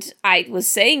 And I was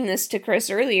saying this to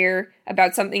Chris earlier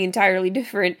about something entirely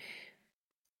different.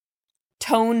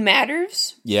 Tone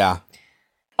matters. Yeah.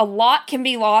 A lot can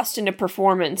be lost in a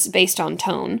performance based on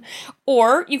tone,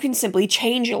 or you can simply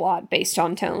change a lot based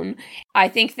on tone. I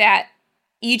think that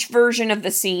each version of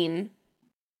the scene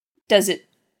does it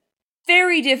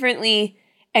very differently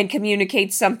and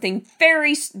communicates something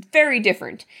very, very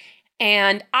different.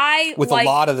 And I with a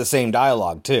lot of the same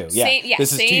dialogue too. Yeah,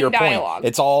 this is to your point.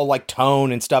 It's all like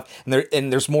tone and stuff,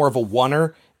 and there's more of a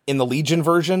oneer in the Legion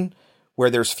version where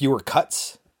there's fewer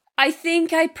cuts. I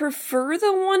think I prefer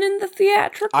the one in the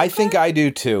theatrical. I think I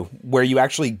do too, where you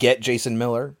actually get Jason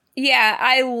Miller. Yeah,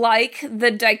 I like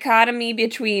the dichotomy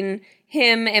between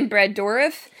him and Brad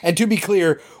Dourif. And to be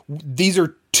clear, these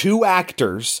are two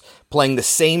actors playing the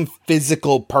same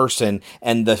physical person,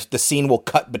 and the scene will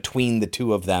cut between the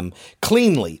two of them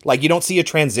cleanly. Like, you don't see a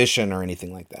transition or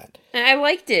anything like that. And I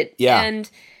liked it. Yeah.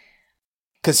 And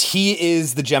because he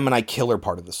is the Gemini killer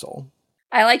part of the soul.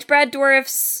 I liked Brad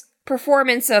Dourif's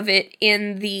performance of it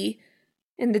in the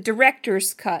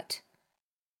director's cut.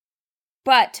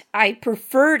 But I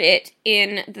preferred it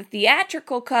in the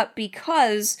theatrical cut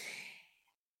because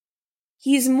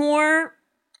he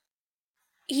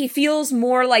feels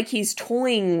more like he's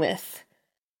toying with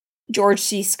George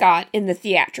C. Scott in the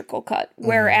theatrical cut.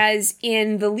 Whereas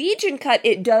in the Legion cut,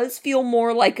 it does feel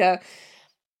more like a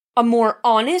a more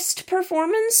honest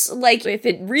performance. Like, if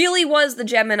it really was the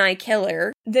Gemini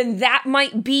Killer, then that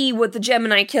might be what the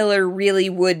Gemini Killer really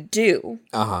would do.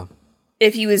 Uh-huh.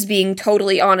 If he was being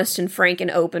totally honest and frank and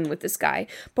open with this guy.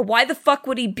 But why the fuck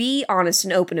would he be honest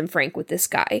and open and frank with this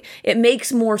guy? It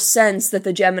makes more sense that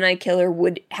the Gemini Killer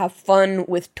would have fun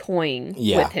with toying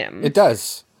with him. It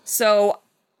does. So,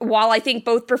 while I think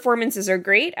both performances are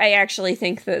great, I actually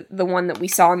think that the one that we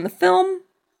saw in the film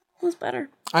was better.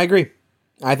 I agree.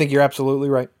 I think you're absolutely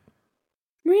right.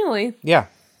 Really? Yeah.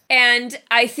 And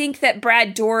I think that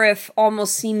Brad Dourif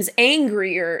almost seems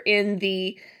angrier in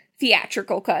the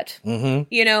theatrical cut,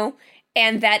 you know?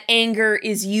 And that anger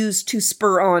is used to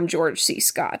spur on George C.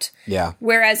 Scott. Yeah.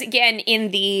 Whereas, again,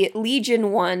 in the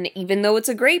Legion one, even though it's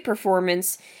a great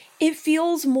performance, it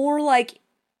feels more like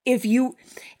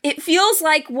it feels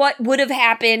like what would have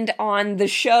happened on the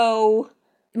show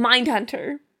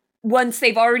Mindhunter. Once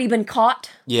they've already been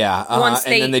caught. Yeah. And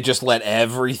then they just let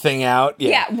everything out.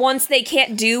 Yeah. Once they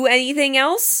can't do anything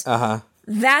else.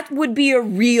 That would be a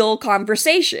real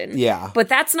conversation. Yeah. But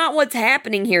that's not what's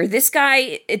happening here. This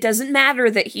guy, it doesn't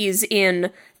matter that he's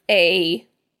in a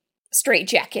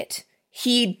straitjacket.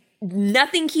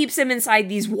 Nothing keeps him inside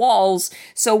these walls,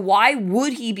 so why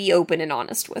would he be open and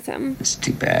honest with him? It's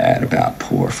too bad about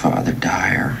poor Father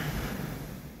Dyer.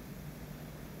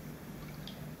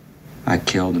 I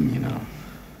killed him, you know.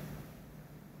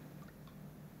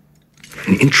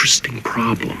 An interesting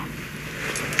problem.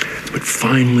 But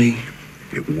finally,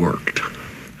 it worked.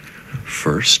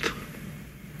 First,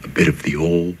 a bit of the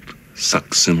old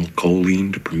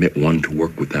succinylcholine to permit one to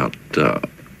work without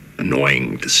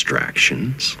annoying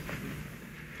distractions.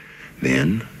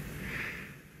 Then,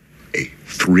 a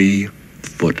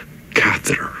 3-foot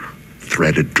catheter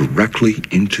threaded directly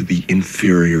into the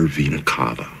inferior vena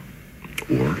cava.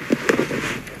 Or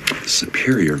the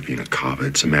superior vena cava.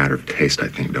 It's a matter of taste, I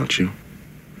think, don't you?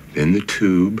 Then the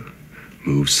tube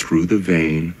moves through the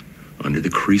vein, under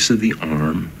the crease of the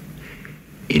arm,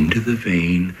 into the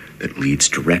vein that leads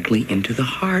directly into the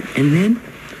heart, and then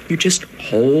you just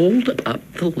hold up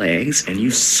the legs and you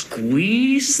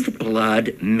squeeze the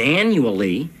blood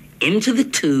manually into the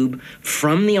tube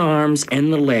from the arms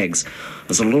and the legs.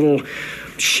 There's a little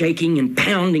shaking and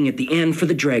pounding at the end for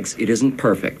the dregs. It isn't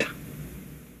perfect.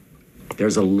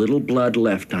 There's a little blood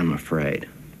left, I'm afraid.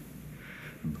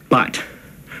 But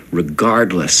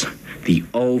regardless, the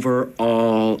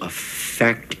overall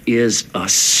effect is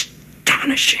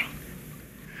astonishing.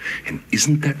 And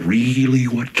isn't that really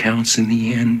what counts in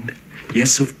the end?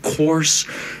 Yes, of course.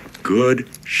 Good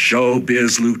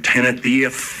showbiz, Lieutenant, the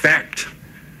effect.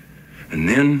 And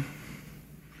then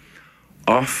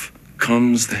off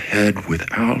comes the head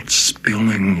without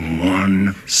spilling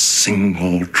one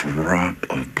single drop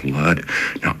of blood.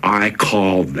 Now, I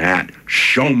call that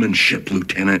showmanship,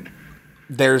 Lieutenant.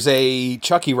 There's a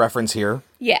Chucky reference here.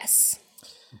 Yes.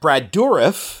 Brad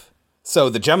Dourif, so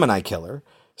the Gemini Killer,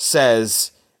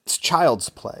 says it's child's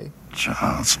play.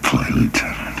 Child's play,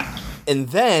 Lieutenant. And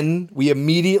then we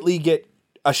immediately get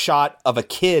a shot of a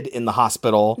kid in the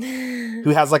hospital who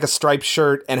has like a striped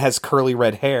shirt and has curly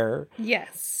red hair.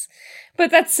 Yes. But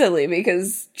that's silly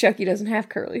because Chucky doesn't have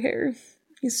curly hair.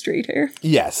 He's straight hair.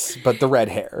 Yes, but the red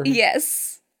hair.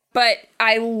 Yes. But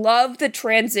I love the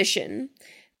transition.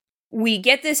 We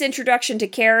get this introduction to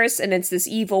Karras, and it's this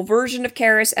evil version of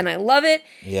Karras, and I love it.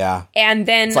 Yeah. And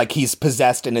then... it's like he's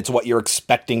possessed, and it's what you're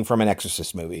expecting from an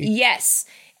Exorcist movie. Yes.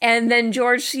 And then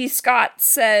George C. Scott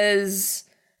says,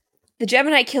 the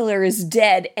Gemini Killer is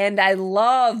dead, and I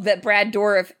love that Brad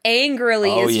Dourif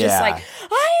angrily is just like, I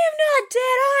am not dead,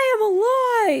 I am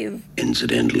alive.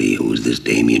 Incidentally, who is this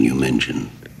Damien you mentioned?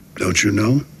 Don't you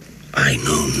know? I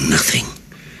know nothing.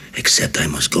 Except I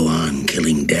must go on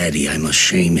killing Daddy. I must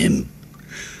shame him.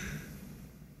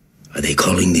 Are they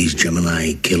calling these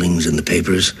Gemini killings in the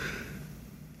papers?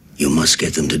 You must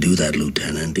get them to do that,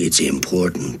 Lieutenant. It's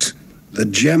important. The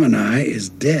Gemini is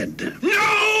dead. No,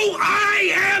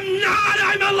 I am not.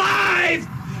 I'm alive.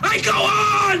 I go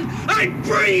on. I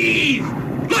breathe.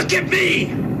 Look at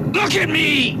me. Look at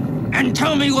me. And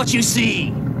tell me what you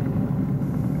see.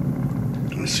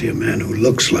 I see a man who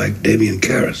looks like Damien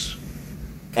Karras.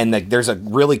 And there's a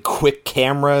really quick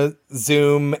camera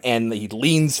zoom, and he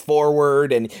leans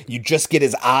forward, and you just get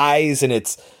his eyes, and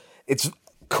it's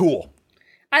cool.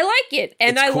 I like it,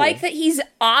 and It's I cool. like that he's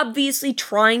obviously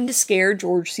trying to scare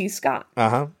George C. Scott.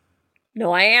 Uh-huh.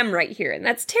 No, I am right here, and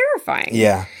that's terrifying.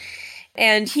 Yeah.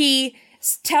 And he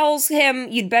tells him,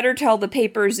 you'd better tell the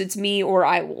papers it's me or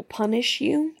I will punish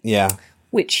you. Yeah.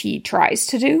 Which he tries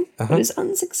to do, but is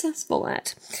unsuccessful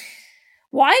at.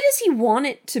 Why does he want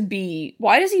it to be?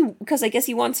 Because I guess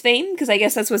he wants fame? Because I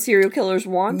guess that's what serial killers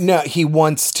want? No, he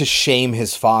wants to shame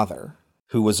his father,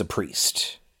 who was a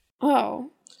priest.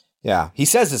 Oh. Yeah, he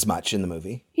says as much in the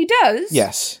movie. He does?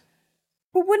 Yes.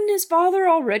 But wouldn't his father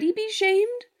already be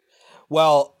shamed?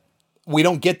 Well, we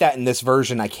don't get that in this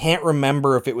version. I can't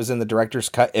remember if it was in the director's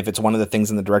cut, if it's one of the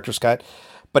things in the director's cut,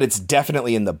 but it's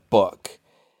definitely in the book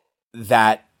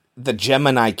that the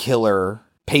Gemini killer,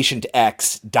 Patient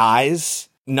X, dies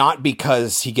not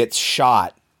because he gets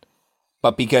shot,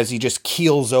 but because he just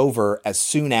keels over as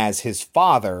soon as his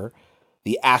father,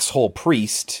 the asshole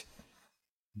priest,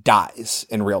 dies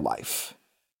in real life.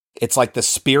 It's like the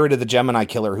spirit of the Gemini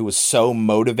killer, who was so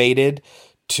motivated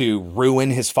to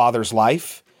ruin his father's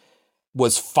life,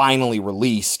 was finally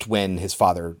released when his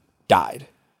father died.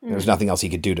 There's nothing else he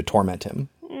could do to torment him.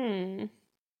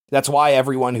 That's why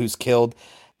everyone who's killed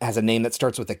has a name that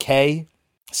starts with a K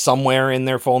somewhere in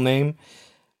their full name.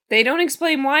 They don't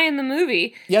explain why in the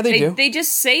movie. Yeah, they do. They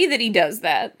just say that he does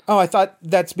that. Oh, I thought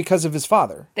that's because of his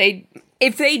father.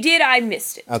 If they did, I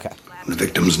missed it. Okay. The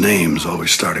victim's name's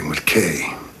always starting with K.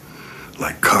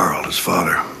 Like Carl, his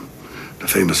father, the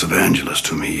famous evangelist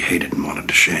whom he hated and wanted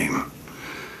to shame,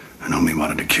 and whom he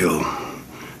wanted to kill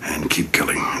and keep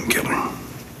killing and killing.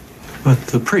 But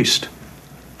the priest,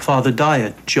 Father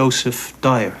Dyer, Joseph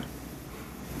Dyer.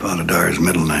 Father Dyer's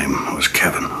middle name was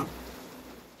Kevin.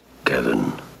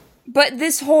 Kevin. But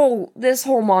this whole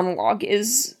monologue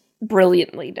is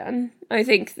brilliantly done. I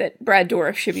think that Brad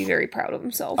Dourif should be very proud of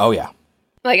himself. Oh, yeah.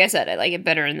 Like I said, I like it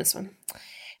better in this one.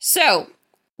 So,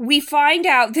 we find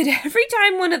out that every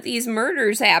time one of these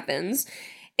murders happens,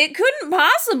 it couldn't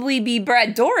possibly be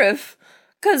Brad Dourif,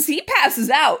 because he passes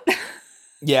out.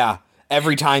 Yeah,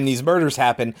 every time these murders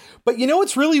happen. But you know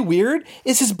what's really weird?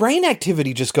 Is his brain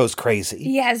activity just goes crazy.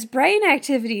 Yeah, his brain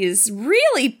activity is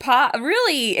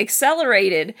really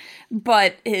accelerated,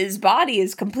 but his body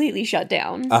is completely shut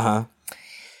down. Uh-huh.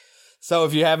 So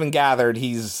if you haven't gathered,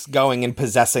 he's going and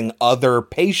possessing other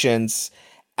patients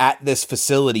at this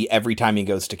facility every time he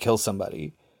goes to kill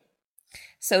somebody.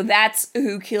 So that's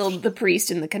who killed the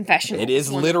priest in the confessional. It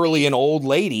is literally an old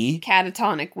lady.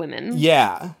 Catatonic women.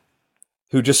 Yeah.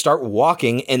 Who just start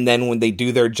walking, and then when they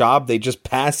do their job, they just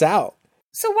pass out.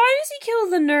 So why does he kill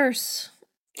the nurse?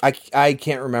 I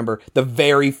can't remember. The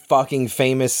very fucking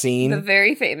famous scene. The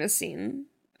very famous scene.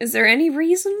 Is there any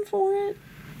reason for it?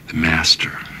 The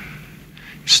master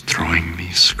is throwing me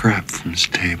scrap from his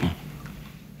table.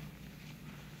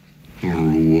 A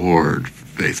reward for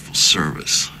faithful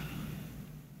service.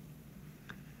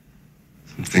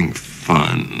 Something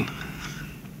fun.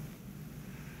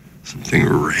 Something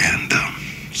random.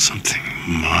 Something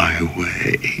my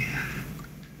way.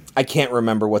 I can't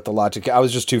remember what the logic... I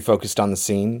was just too focused on the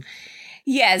scene.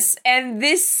 Yes, and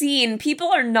this scene,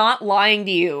 people are not lying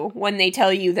to you when they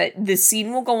tell you that this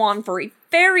scene will go on for a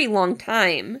very long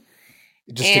time.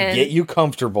 Just to get you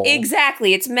comfortable.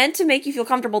 Exactly, it's meant to make you feel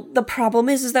comfortable. The problem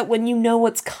is that when you know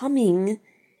what's coming...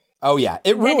 Oh yeah,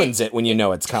 it ruins it when you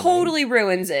know it's coming. Totally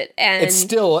ruins it. And it's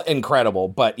still incredible,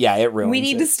 but yeah, it ruins it. We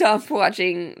need to stop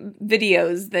watching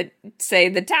videos that say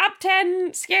the top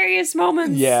 10 scariest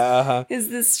moments. Yeah. Because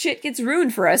this shit gets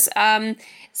ruined for us.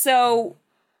 So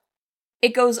it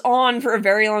goes on for a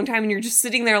very long time and you're just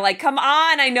sitting there like, come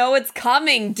on, I know it's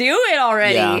coming. Do it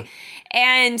already. Yeah.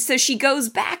 And so she goes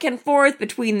back and forth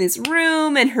between this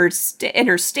room and her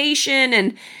station,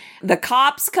 and the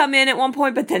cops come in at one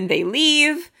point, but then they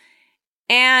leave.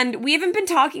 And we haven't been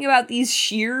talking about these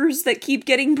shears that keep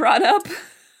getting brought up.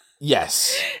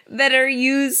 Yes. That are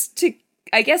used to,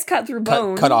 I guess, cut through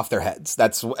bone. Cut off their heads.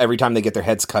 That's every time they get their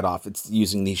heads cut off, it's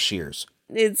using these shears.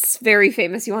 It's very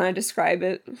famous. You want to describe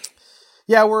it?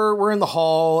 Yeah, we're in the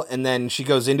hall, and then she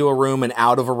goes into a room and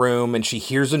out of a room, and she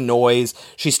hears a noise.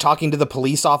 She's talking to the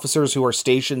police officers who are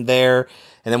stationed there,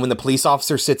 and then when the police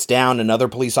officer sits down, another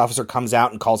police officer comes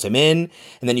out and calls him in,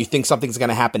 and then you think something's going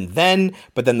to happen then,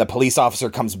 but then the police officer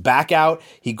comes back out,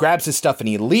 he grabs his stuff and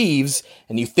he leaves,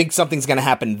 and you think something's going to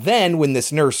happen then when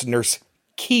this nurse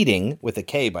Keating, with a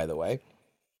K, by the way,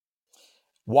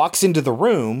 walks into the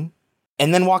room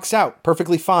and then walks out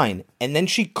perfectly fine, and then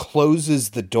she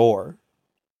closes the door.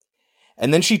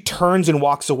 And then she turns and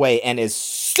walks away, and as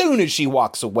soon as she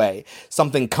walks away,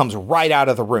 something comes right out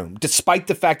of the room, despite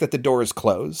the fact that the door is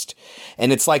closed.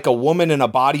 And it's like a woman in a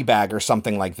body bag or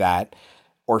something like that,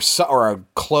 or a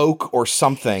cloak or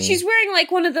something. She's wearing like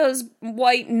one of those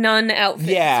white nun outfits.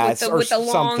 Yeah, with the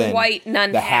long white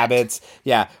nun the hat. habits,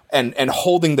 yeah, and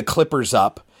holding the clippers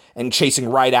up and chasing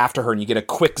right after her, and you get a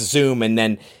quick zoom, and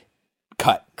then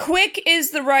cut. Quick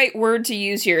is the right word to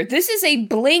use here. This is a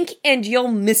blink and you'll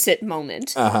miss it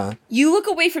moment. Uh-huh. You look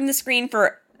away from the screen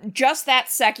for just that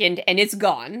second and it's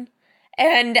gone.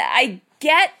 And I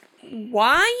get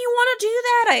why you want to do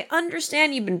that. I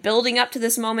understand you've been building up to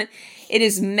this moment. It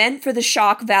is meant for the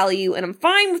shock value, and I'm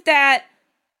fine with that.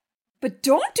 But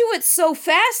don't do it so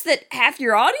fast that half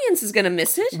your audience is going to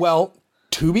miss it. Well,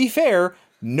 to be fair,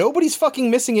 nobody's fucking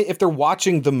missing it if they're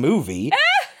watching the movie.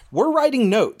 We're writing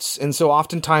notes, and so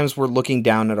oftentimes we're looking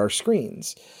down at our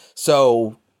screens.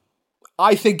 So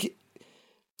I think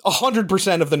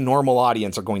 100% of the normal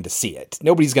audience are going to see it.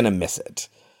 Nobody's going to miss it.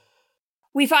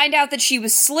 We find out that she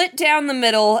was slit down the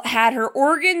middle, had her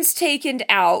organs taken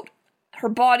out, her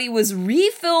body was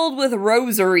refilled with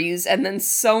rosaries, and then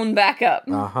sewn back up.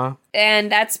 Uh-huh.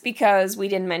 And that's because, we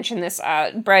didn't mention this,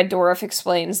 Brad Dourif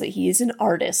explains that he is an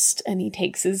artist, and he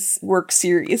takes his work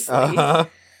seriously. Uh-huh.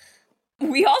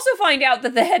 We also find out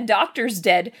that the head doctor's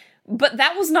dead, but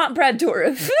that was not Brad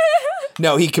Dourif.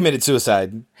 No, he committed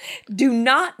suicide. Do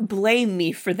not blame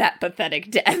me for that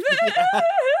pathetic death.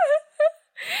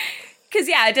 Because,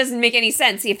 yeah, it doesn't make any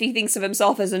sense. If he thinks of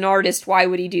himself as an artist, why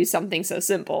would he do something so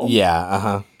simple? Yeah,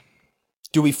 uh-huh.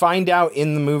 Do we find out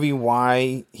in the movie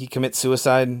why he commits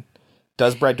suicide?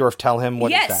 Does Brad Dourif tell him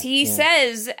what is that? Yes, he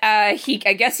says, I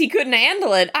guess he couldn't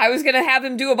handle it. I was going to have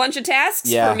him do a bunch of tasks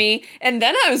for me, and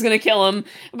then I was going to kill him,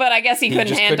 but I guess he couldn't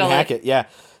handle couldn't hack it. Yeah,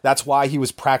 that's why he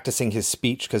was practicing his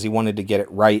speech, because he wanted to get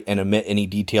it right and omit any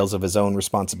details of his own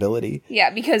responsibility.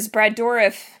 Yeah, because Brad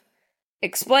Dourif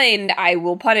explained, I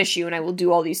will punish you and I will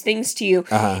do all these things to you.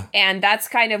 Uh-huh. And that's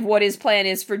kind of what his plan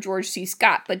is for George C.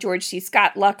 Scott. But George C.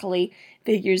 Scott, luckily,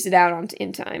 figures it out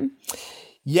in time.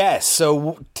 Yes,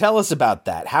 so tell us about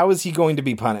that. How is he going to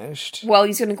be punished? Well,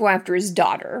 he's going to go after his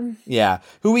daughter. Yeah,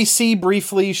 who we see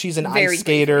briefly. She's an ice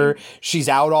skater. Briefly. She's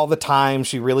out all the time.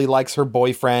 She really likes her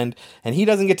boyfriend. And he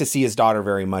doesn't get to see his daughter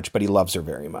very much, but he loves her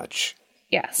very much.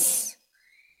 Yes.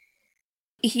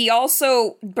 He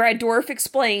also, Brad Dourif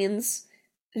explains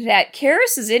that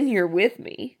Karras is in here with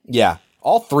me. Yeah,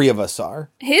 all three of us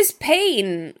are. His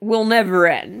pain will never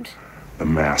end. The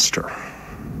master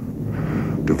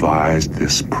devised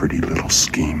this pretty little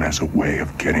scheme as a way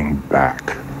of getting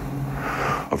back,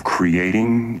 of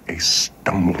creating a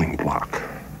stumbling block,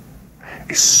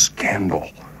 a scandal,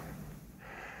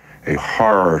 a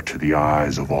horror to the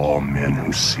eyes of all men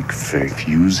who seek faith,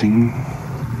 using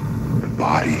the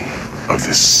body of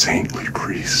this saintly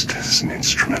priest as an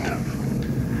instrument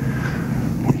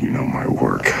of, well, you know my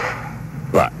work.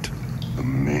 But the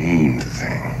main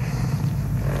thing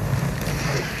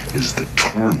is the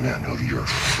torment of your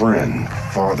friend,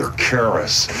 Father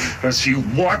Karras, as he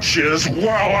watches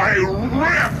while I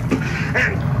rip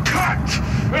and cut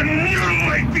and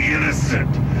mutilate the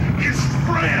innocent, his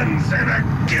friends, and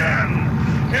again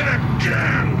and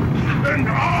again and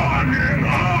on and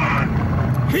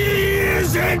on. He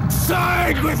is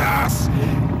inside with us.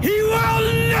 He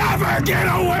will never get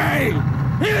away.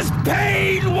 His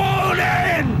pain won't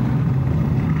end.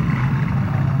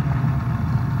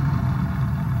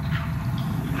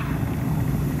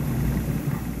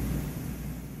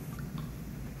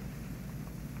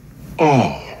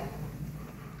 Oh,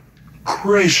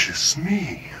 gracious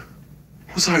me.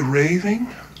 Was I raving?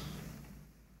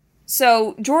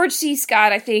 So George C.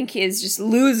 Scott, I think, is just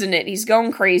losing it. He's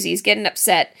going crazy. He's getting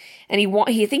upset. And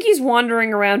I think he's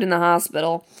wandering around in the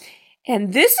hospital.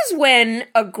 And this is when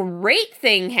a great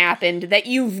thing happened that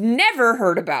you've never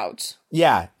heard about.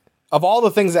 Yeah. Of all the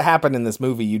things that happen in this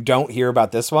movie, you don't hear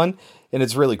about this one. And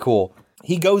it's really cool.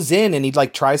 He goes in and he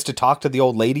tries to talk to the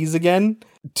old ladies again,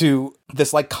 to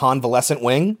this convalescent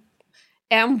wing.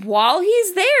 And while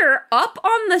he's there, up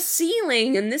on the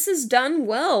ceiling, and this is done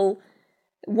well,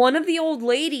 one of the old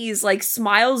ladies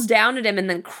smiles down at him and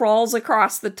then crawls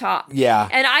across the top. Yeah.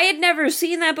 And I had never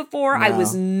seen that before. No. I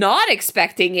was not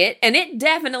expecting it, and it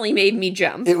definitely made me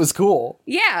jump. It was cool.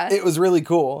 Yeah. It was really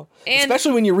cool. And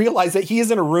especially when you realize that he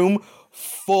is in a room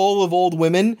full of old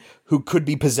women who could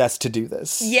be possessed to do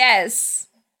this. Yes.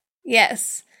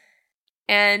 Yes.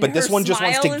 But this one just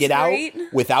wants to get out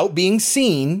without being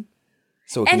seen,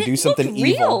 so it can do something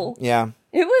evil. Yeah.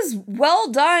 It was well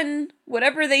done,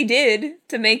 whatever they did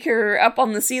to make her up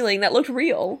on the ceiling. That looked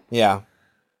real. Yeah.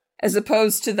 As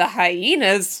opposed to the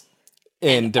hyenas.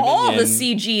 In Dominion. All the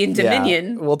CG in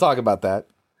Dominion. Yeah, we'll talk about that.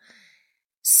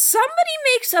 Somebody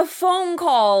makes a phone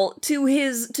call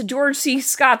to George C.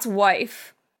 Scott's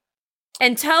wife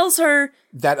and tells her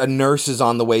that a nurse is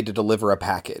on the way to deliver a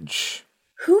package.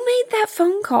 Who made that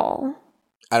phone call?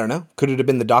 I don't know. Could it have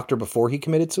been the doctor before he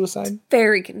committed suicide?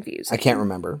 Very confusing. I can't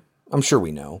remember. I'm sure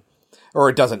we know. Or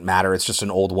it doesn't matter. It's just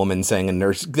an old woman saying a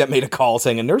nurse that made a call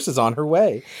saying a nurse is on her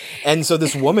way. And so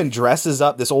this old woman dresses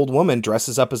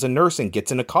up as a nurse and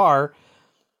gets in a car.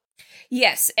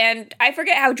 Yes, and I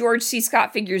forget how George C.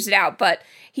 Scott figures it out, but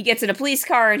he gets in a police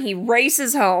car and he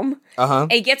races home. Uh-huh.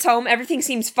 He gets home, everything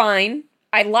seems fine.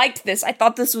 I liked this. I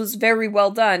thought this was very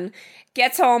well done.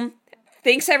 Gets home,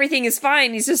 thinks everything is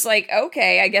fine. He's just like,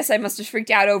 okay, I guess I must have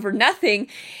freaked out over nothing.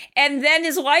 And then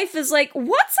his wife is like, what's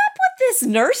up with this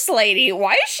nurse lady?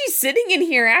 Why is she sitting in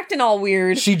here acting all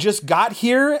weird? She just got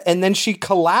here and then she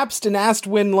collapsed and asked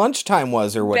when lunchtime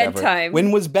was or whatever. Bedtime.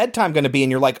 When was bedtime going to be?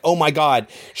 And you're like, oh my God,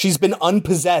 she's been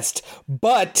unpossessed.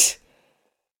 But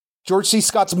George C.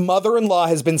 Scott's mother-in-law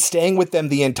has been staying with them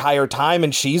the entire time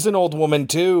and she's an old woman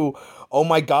too. Oh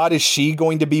my God, is she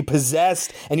going to be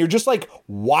possessed? And you're just like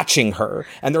watching her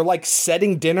and they're like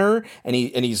setting dinner and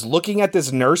he's looking at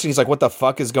this nurse and he's like, what the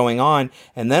fuck is going on?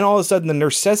 And then all of a sudden the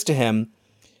nurse says to him,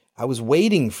 I was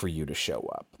waiting for you to show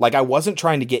up. Like I wasn't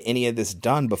trying to get any of this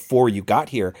done before you got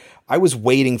here. I was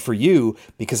waiting for you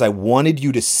because I wanted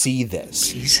you to see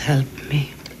this. Please help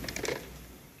me.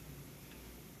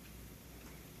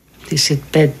 Is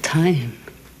it bedtime?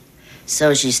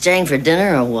 So she's staying for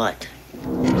dinner or what?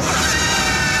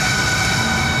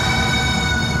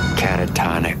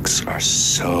 Catatonics are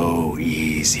so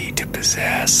easy to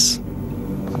possess.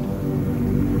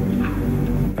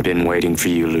 I've been waiting for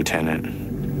you, Lieutenant.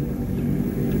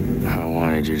 I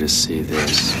wanted you to see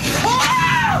this.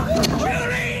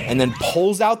 And then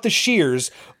pulls out the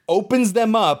shears, opens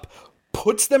them up,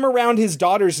 puts them around his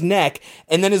daughter's neck,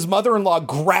 and then his mother-in-law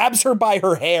grabs her by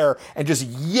her hair and just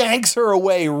yanks her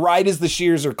away right as the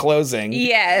shears are closing.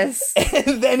 Yes.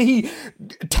 And then he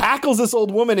tackles this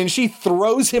old woman and she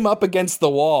throws him up against the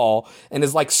wall and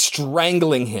is like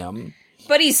strangling him.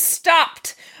 But he's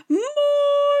stopped. Morning!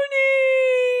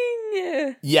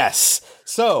 Yes.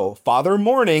 So, Father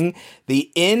Morning,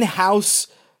 the in-house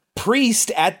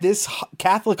priest at this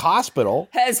Catholic hospital,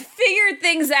 has figured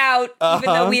things out, even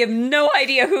though we have no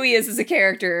idea who he is as a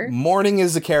character. Morning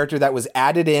is a character that was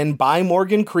added in by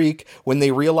Morgan Creek when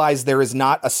they realized there is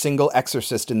not a single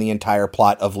exorcist in the entire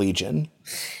plot of Legion.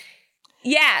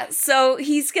 Yeah, so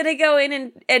he's gonna go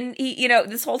in and he,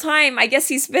 this whole time, I guess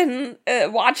he's been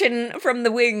watching from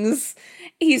the wings.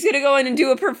 He's gonna go in and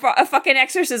do a fucking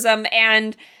exorcism,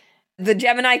 and the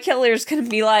Gemini killer's gonna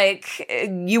be like,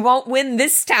 you won't win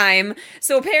this time.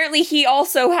 So apparently he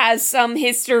also has some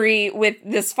history with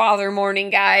this Father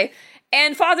Morning guy.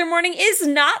 And Father Morning is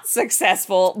not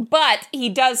successful, but he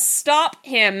does stop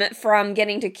him from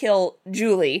getting to kill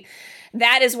Julie.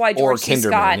 That is why George C.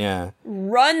 Scott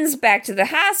runs back to the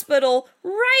hospital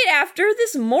right after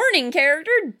this Morning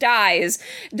character dies.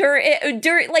 He collapses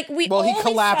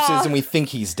and we think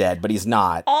he's dead, but he's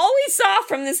not. All we saw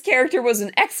from this character was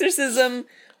an exorcism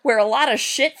where a lot of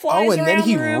shit flies around. Oh, and then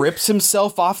he the room. rips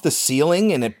himself off the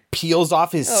ceiling and it peels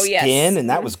off his skin, and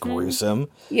that was gruesome.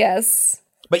 Yes.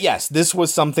 But yes, this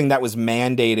was something that was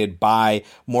mandated by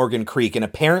Morgan Creek, and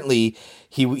apparently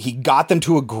he got them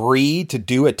to agree to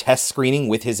do a test screening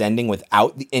with his ending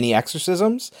without any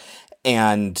exorcisms,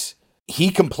 and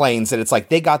he complains that it's like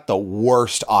they got the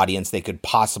worst audience they could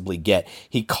possibly get.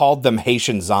 He called them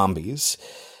Haitian zombies.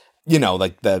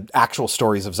 Like the actual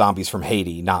stories of zombies from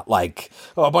Haiti, not like,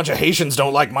 oh, a bunch of Haitians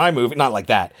don't like my movie. Not like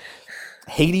that.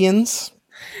 Haitians.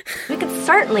 We could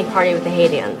certainly party with the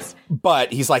Haitians.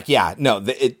 But he's like, yeah, no,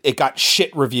 it got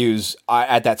shit reviews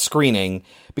at that screening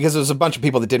because there was a bunch of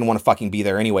people that didn't want to fucking be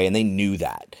there anyway, and they knew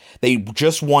that. They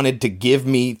just wanted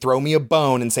to throw me a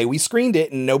bone and say, we screened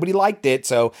it and nobody liked it,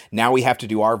 so now we have to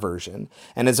do our version.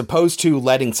 And as opposed to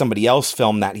letting somebody else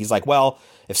film that, he's like, well,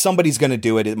 if somebody's going to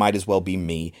do it, it might as well be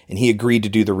me. And he agreed to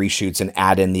do the reshoots and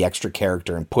add in the extra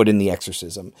character and put in the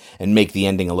exorcism and make the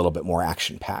ending a little bit more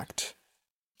action-packed.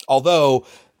 Although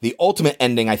the ultimate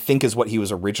ending, I think, is what he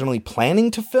was originally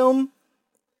planning to film,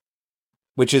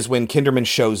 which is when Kinderman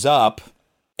shows up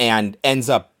and ends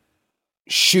up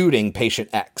shooting Patient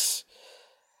X.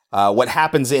 What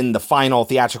happens in the final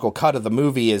theatrical cut of the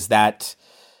movie is that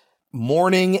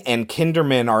Morning and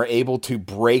Kinderman are able to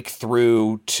break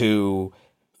through to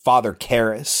Father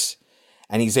Karras,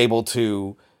 and he's able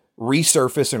to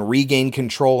resurface and regain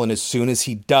control, and as soon as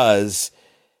he does,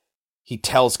 he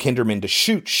tells Kinderman to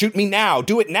shoot me now,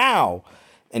 do it now.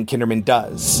 And Kinderman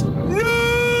does.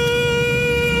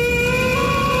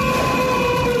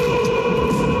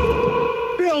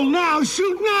 Bill, now,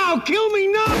 shoot now, kill me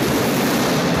now.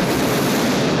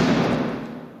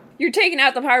 You're taking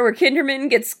out the part where Kinderman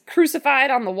gets crucified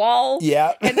on the wall.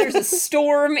 Yeah. And there's a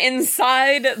storm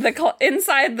inside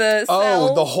the cell.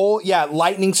 Oh, the whole,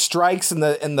 lightning strikes and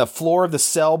the floor of the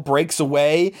cell breaks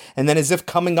away. And then as if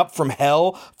coming up from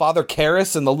hell, Father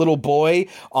Karras and the little boy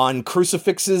on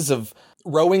crucifixes of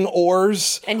rowing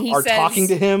oars are talking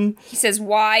to him. He says,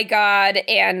 "Why, God?"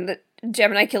 And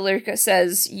Gemini Killer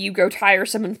says, "You grow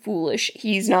tiresome and foolish.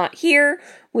 He's not here,"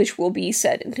 which will be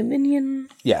said in Dominion.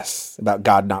 Yes, about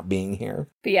God not being here.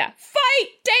 But yeah, fight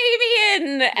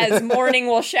Damien! As Morning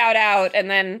will shout out,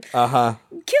 and then, Uh-huh.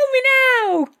 "Kill me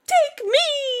now! Take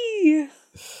me!"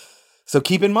 So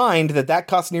keep in mind that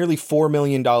cost nearly $4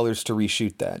 million to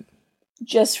reshoot that.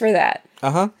 Just for that.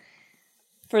 Uh-huh.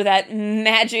 For that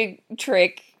magic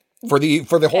trick. For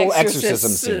the whole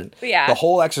exorcism scene. Yeah. The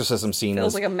whole exorcism scene Feels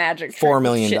was like a magic trick. $4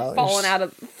 million. Shit flowing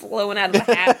out of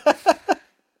the hat.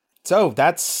 So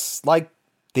that's like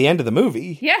the end of the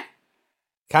movie. Yeah.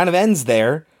 Kind of ends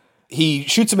there. He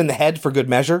shoots him in the head for good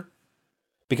measure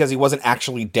because he wasn't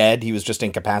actually dead. He was just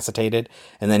incapacitated.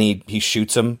 And then he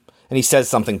shoots him and he says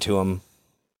something to him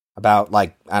about,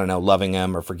 like, I don't know, loving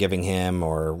him or forgiving him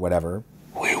or whatever.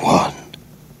 We won.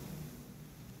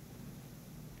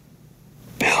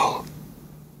 Bill.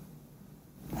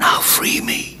 Now free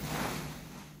me.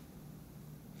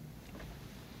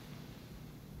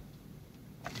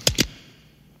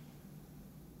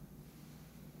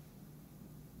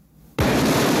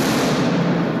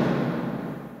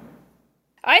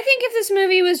 I think if this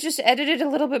movie was just edited a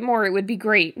little bit more, it would be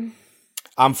great.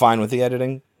 I'm fine with the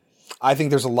editing. I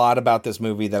think there's a lot about this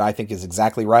movie that I think is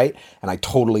exactly right, and I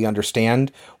totally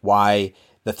understand why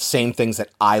the same things that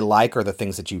I like are the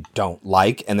things that you don't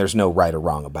like, and there's no right or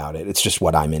wrong about it. It's just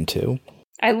what I'm into.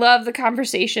 I love the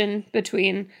conversation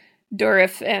between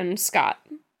Dourif and Scott.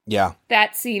 Yeah.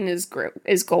 That scene is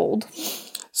gold.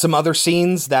 Some other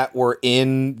scenes that were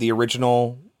in the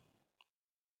original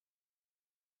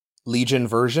Legion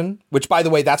version, which, by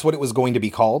the way, that's what it was going to be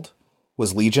called,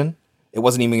 was Legion. It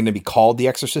wasn't even going to be called The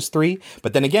Exorcist 3.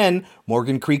 But then again,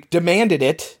 Morgan Creek demanded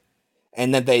it,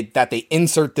 and then that they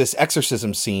insert this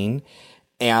exorcism scene.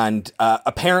 And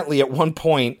apparently at one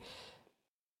point,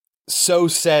 so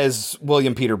says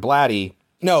William Peter Blatty.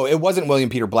 No, it wasn't William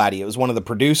Peter Blatty. It was one of the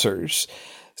producers,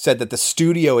 said that the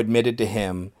studio admitted to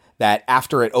him that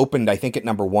after it opened, I think at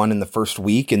number 1 in the first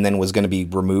week, and then was going to be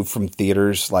removed from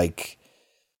theaters like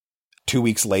 2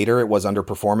 weeks later, it was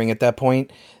underperforming at that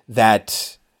point,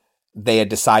 that they had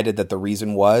decided that the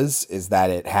reason is that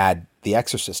it had The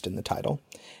Exorcist in the title.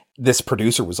 This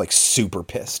producer was like super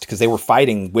pissed because they were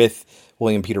fighting with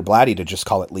William Peter Blatty to just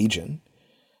call it Legion.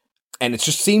 And it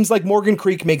just seems like Morgan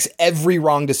Creek makes every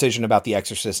wrong decision about The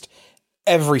Exorcist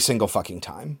every single fucking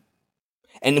time.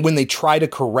 And when they try to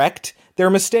correct their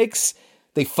mistakes,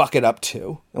 they fuck it up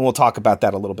too. And we'll talk about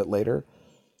that a little bit later.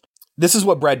 This is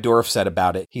what Brad Dourif said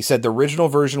about it. He said, "The original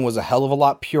version was a hell of a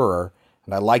lot purer,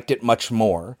 and I liked it much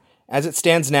more. As it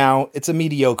stands now, it's a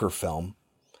mediocre film.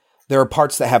 There are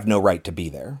parts that have no right to be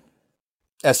there."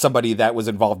 As somebody that was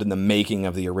involved in the making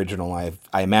of the original,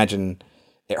 I imagine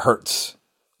it hurts,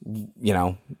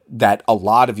 that a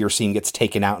lot of your scene gets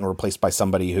taken out and replaced by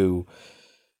somebody who,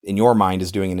 in your mind,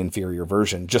 is doing an inferior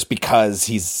version just because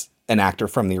he's an actor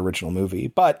from the original movie.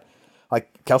 But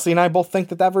like Kelsey and I both think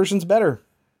that version's better.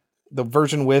 The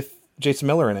version with Jason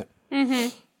Miller in it. Mm-hmm.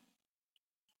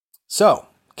 So,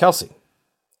 Kelsey,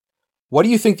 what do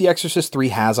you think The Exorcist 3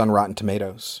 has on Rotten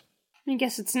Tomatoes? I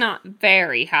guess it's not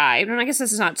very high. And I guess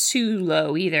this is not too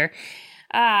low either.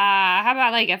 How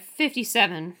about like a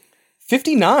 57?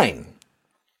 59.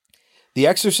 The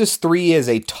Exorcist 3 is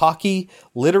a talky,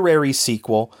 literary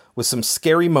sequel with some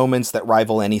scary moments that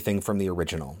rival anything from the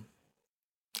original.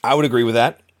 I would agree with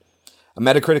that. A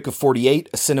Metacritic of 48,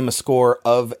 a cinema score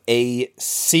of a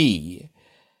C.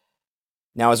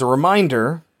 Now, as a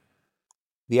reminder,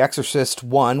 The Exorcist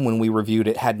 1, when we reviewed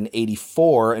it, had an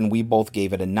 84, and we both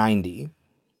gave it a 90.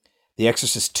 The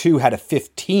Exorcist 2 had a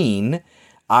 15.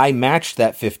 I matched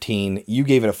that 15. You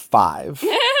gave it a 5.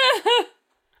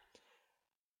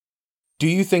 Do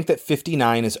you think that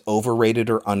 59 is overrated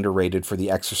or underrated for The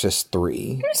Exorcist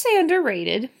 3? I'm going to say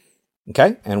underrated.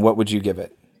 Okay, and what would you give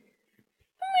it?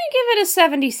 I'm going to give it a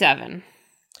 77.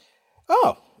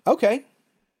 Oh, okay.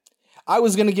 I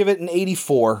was going to give it an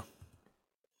 84.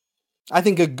 I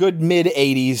think a good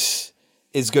mid-80s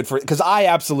is good for it, because I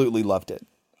absolutely loved it.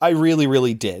 I really,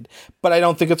 really did. But I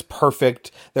don't think it's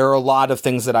perfect. There are a lot of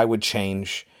things that I would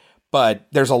change. But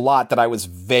there's a lot that I was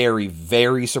very,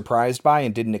 very surprised by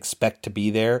and didn't expect to be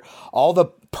there. All the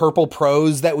purple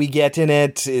prose that we get in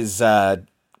it is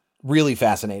really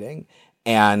fascinating.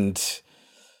 And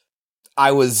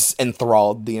I was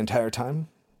enthralled the entire time.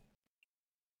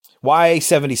 Why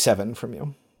 77 from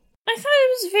you? I thought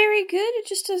it was very good. It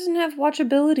just doesn't have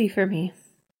watchability for me.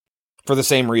 For the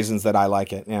same reasons that I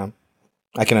like it, yeah.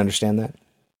 I can understand that.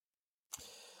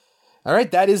 All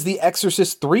right, that is The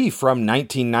Exorcist 3 from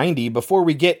 1990. Before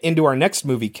we get into our next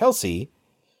movie, Kelsey,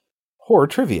 horror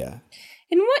trivia.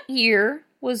 In what year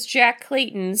was Jack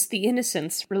Clayton's The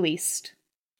Innocents released?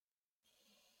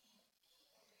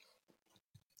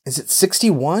 Is it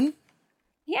 61?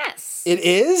 Yes. It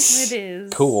is? It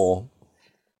is. Cool.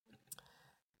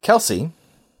 Kelsey,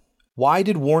 why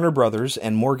did Warner Brothers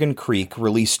and Morgan Creek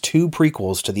release 2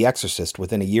 prequels to The Exorcist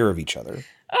within a year of each other?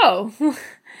 Oh.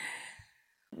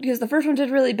 Because the first one did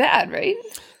really bad, right?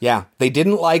 Yeah, they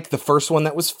didn't like the first one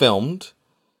that was filmed,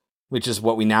 which is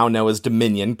what we now know as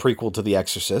Dominion, prequel to The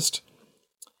Exorcist.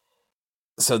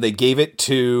 So they gave it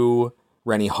to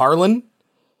Rennie Harlan,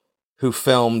 who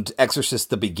filmed Exorcist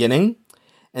the Beginning.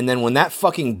 And then when that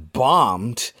fucking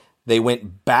bombed, they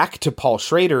went back to Paul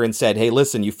Schrader and said, hey,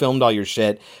 listen, you filmed all your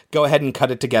shit. Go ahead and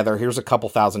cut it together. Here's a couple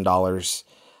 $1,000s.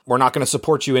 We're not going to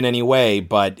support you in any way,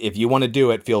 but if you want to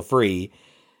do it, feel free.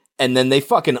 And then they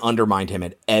fucking undermined him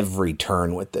at every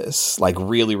turn with this, like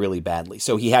really, really badly.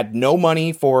 So he had no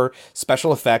money for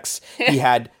special effects. He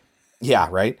had, yeah,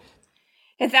 right?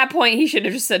 At that point, he should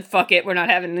have just said, fuck it, we're not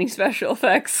having any special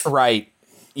effects. Right.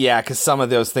 Yeah, because some of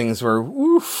those things were,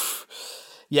 oof.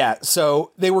 Yeah,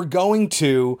 so they were going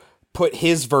to put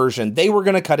his version, they were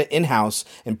going to cut it in-house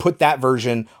and put that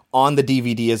version on the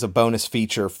DVD as a bonus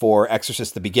feature for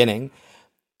Exorcist the Beginning.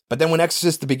 But then when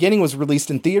Exorcist the Beginning was released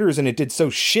in theaters and it did so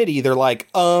shitty, they're like,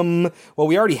 well,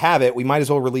 we already have it. We might as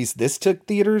well release this to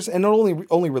theaters. And it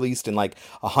only released in like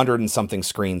 100 and something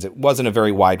screens. It wasn't a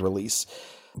very wide release.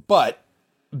 But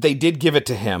they did give it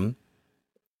to him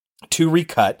to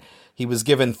recut. He was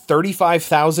given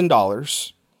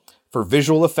 $35,000 for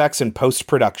visual effects and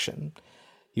post-production.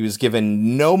 He was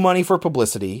given no money for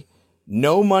publicity,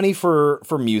 no money for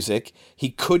music. He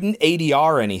couldn't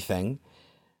ADR anything.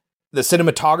 The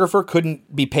cinematographer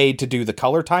couldn't be paid to do the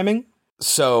color timing.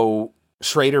 So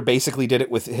Schrader basically did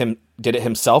it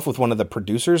himself with one of the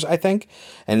producers, I think.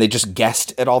 And they just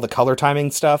guessed at all the color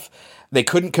timing stuff. They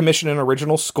couldn't commission an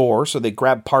original score, so they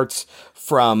grabbed parts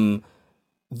from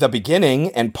The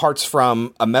Beginning and parts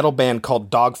from a metal band called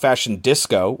Dog Fashion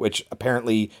Disco, which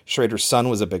apparently Schrader's son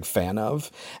was a big fan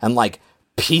of, and like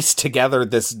pieced together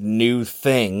this new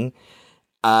thing.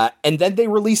 And then they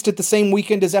released it the same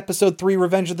weekend as Episode 3,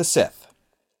 Revenge of the Sith.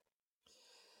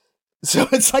 So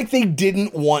it's like they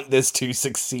didn't want this to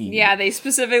succeed. Yeah, they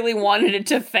specifically wanted it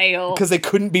to fail. Because they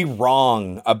couldn't be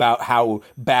wrong about how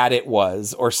bad it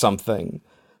was or something.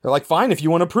 They're like, fine, if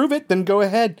you want to prove it, then go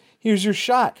ahead. Here's your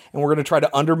shot. And we're going to try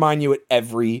to undermine you at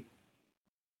every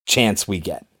chance we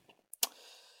get.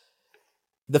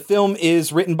 The film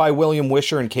is written by William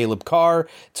Wisher and Caleb Carr.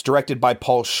 It's directed by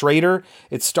Paul Schrader.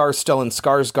 It stars Stellan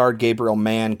Skarsgård, Gabriel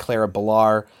Mann, Clara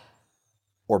Beller,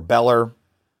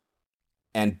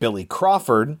 and Billy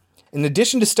Crawford. In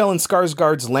addition to Stellan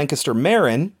Skarsgård's Lancaster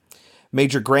Marin,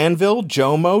 Major Granville,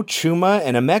 Jomo, Chuma,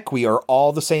 and Emekwi are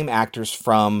all the same actors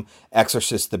from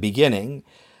Exorcist the Beginning.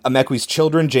 Emekwi's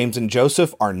children, James and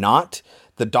Joseph, are not.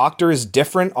 The doctor is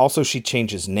different. Also, she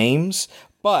changes names.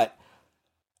 But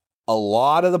a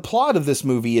lot of the plot of this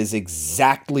movie is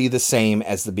exactly the same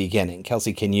as the beginning.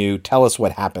 Kelsey, can you tell us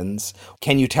what happens?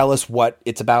 Can you tell us what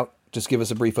it's about? Just give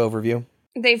us a brief overview.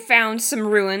 They found some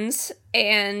ruins,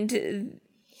 and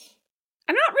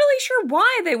I'm not really sure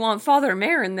why they want Father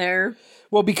Marin there.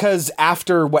 Well, because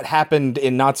after what happened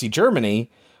in Nazi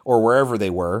Germany, or wherever they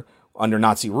were, under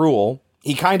Nazi rule,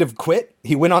 he kind of quit.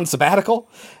 He went on sabbatical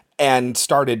and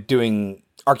started doing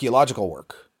archaeological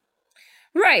work.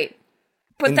 Right.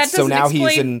 But and that doesn't so now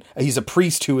explain... he's a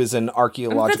priest who is an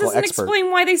archaeological expert. That doesn't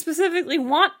explain why they specifically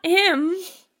want him.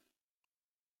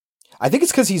 I think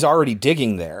it's because he's already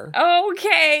digging there.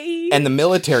 Okay. And the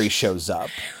military shows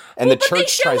up. And the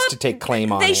church tries to take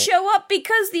claim on it. They show up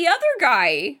because the other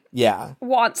guy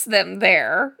wants them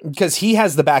there. Because he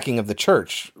has the backing of the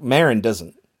church. Marin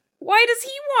doesn't. Why does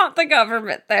he want the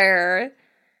government there?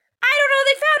 I don't know.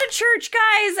 They found a church,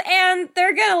 guys, and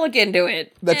they're going to look into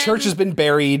it. The church has been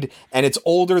buried, and it's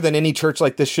older than any church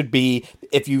like this should be.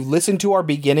 If you listen to our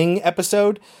beginning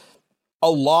episode, a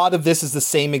lot of this is the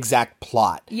same exact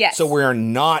plot. Yes. So we're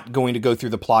not going to go through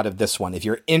the plot of this one. If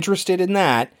you're interested in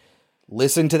that,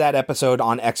 listen to that episode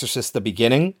on Exorcist the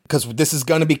Beginning, because this is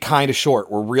going to be kind of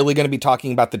short. We're really going to be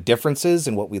talking about the differences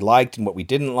and what we liked and what we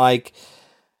didn't like.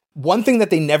 One thing that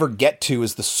they never get to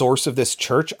is the source of this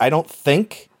church. I don't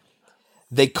think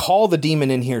they call the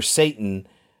demon in here Satan,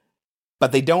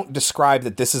 but they don't describe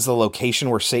that this is the location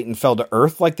where Satan fell to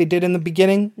earth like they did in the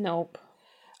beginning. Nope.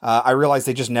 I realized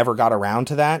they just never got around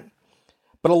to that.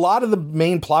 But a lot of the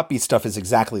main plot beat stuff is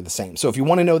exactly the same. So if you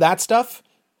want to know that stuff,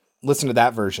 listen to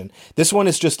that version. This one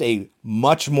is just a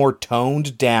much more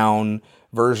toned down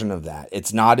version of that.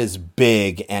 It's not as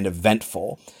big and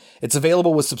eventful. It's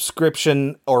available with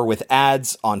subscription or with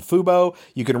ads on Fubo.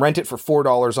 You can rent it for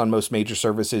 $4 on most major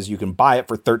services. You can buy it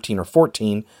for $13 or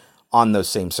 $14 on those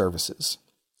same services.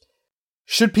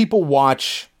 Should people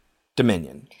watch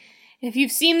Dominion? If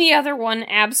you've seen the other one,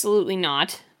 absolutely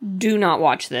not. Do not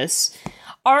watch this.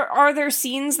 Are there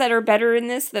scenes that are better in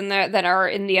this than that are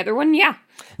in the other one? Yeah.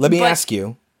 Let me ask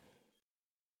you,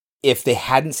 if they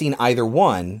hadn't seen either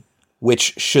one,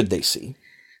 which should they see?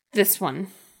 This one.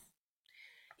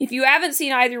 If you haven't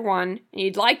seen either one, and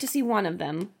you'd like to see one of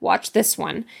them, watch this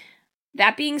one.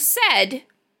 That being said,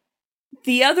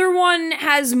 the other one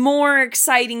has more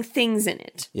exciting things in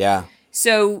it. Yeah.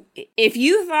 So, if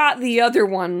you thought the other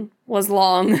one was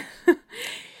long,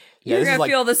 you're going to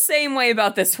feel the same way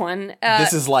about this one.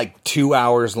 This is like 2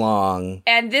 hours long.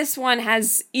 And this one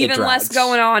has even less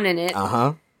going on in it.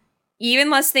 Uh-huh. Even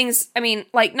less things, I mean,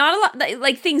 like, not a lot,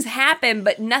 like, things happen,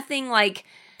 but nothing like...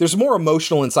 There's more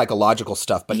emotional and psychological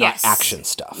stuff, but not action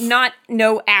stuff.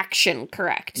 No action,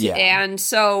 correct. Yeah. And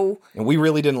so... And we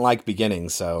really didn't like Beginning,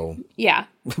 so... Yeah.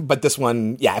 But this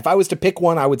one, yeah, if I was to pick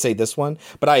one, I would say this one.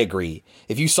 But I agree.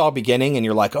 If you saw Beginning and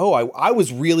you're like, oh, I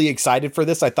was really excited for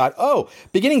this. I thought, oh,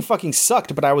 Beginning fucking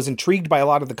sucked, but I was intrigued by a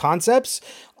lot of the concepts.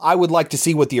 I would like to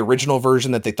see what the original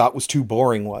version that they thought was too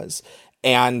boring was.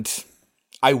 And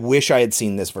I wish I had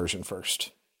seen this version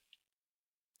first.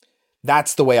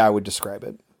 That's the way I would describe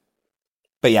it.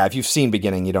 But yeah, if you've seen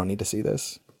Beginning, you don't need to see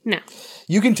this. No.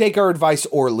 You can take our advice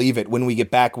or leave it. When we get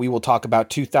back, we will talk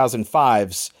about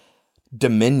 2005's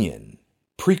Dominion,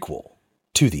 prequel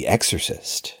to The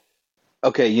Exorcist.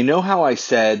 Okay, you know how I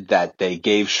said that they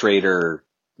gave Schrader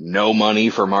no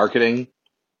money for marketing?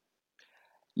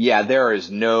 Yeah, there is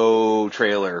no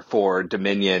trailer for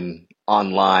Dominion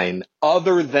online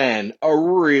other than a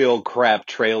real crap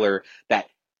trailer that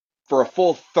for a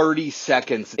full 30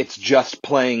 seconds, it's just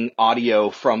playing audio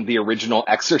from the original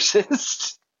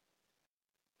Exorcist.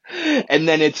 And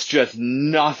then it's just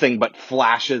nothing but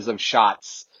flashes of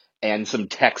shots and some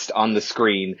text on the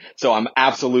screen. So I'm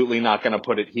absolutely not going to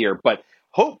put it here. But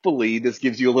hopefully this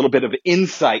gives you a little bit of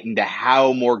insight into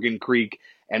how Morgan Creek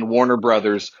and Warner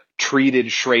Brothers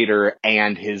treated Schrader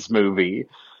and his movie.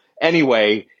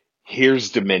 Anyway,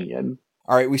 here's Dominion.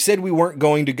 All right, we said we weren't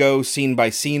going to go scene by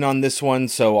scene on this one,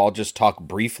 so I'll just talk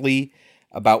briefly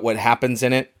about what happens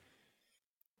in it.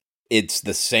 It's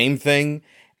the same thing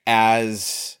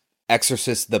as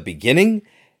Exorcist: The Beginning,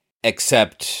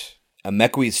 except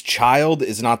Mekwi's child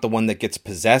is not the one that gets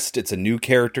possessed. It's a new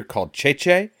character called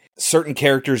Cheche. Certain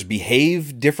characters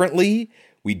behave differently.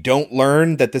 We don't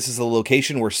learn that this is the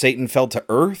location where Satan fell to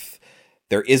Earth.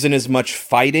 There isn't as much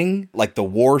fighting, like the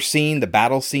war scene, the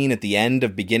battle scene at the end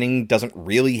of Beginning doesn't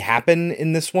really happen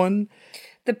in this one.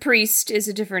 The priest is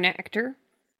a different actor.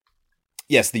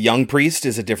 Yes, the young priest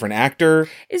is a different actor.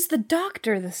 Is the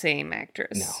doctor the same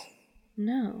actress?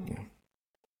 No.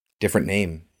 Different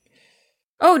name.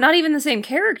 Oh, not even the same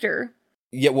character.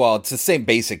 Yeah, well, it's the same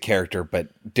basic character,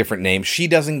 but different name. She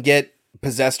doesn't get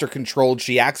possessed or controlled.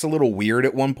 She acts a little weird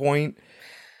at one point.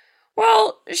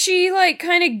 Well, she, like,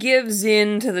 kind of gives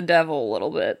in to the devil a little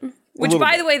bit. Which,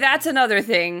 by the way, that's another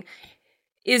thing.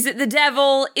 Is it the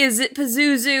devil? Is it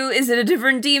Pazuzu? Is it a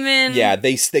different demon? Yeah,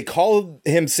 they call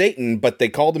him Satan, but they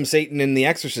called him Satan in The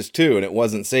Exorcist too, and it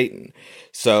wasn't Satan.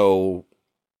 So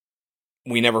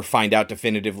we never find out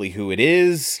definitively who it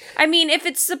is. I mean, if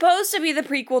it's supposed to be the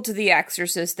prequel to The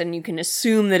Exorcist, then you can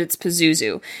assume that it's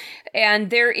Pazuzu. And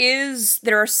there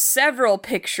are several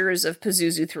pictures of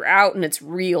Pazuzu throughout, and it's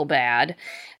real bad.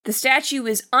 The statue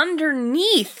is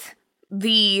underneath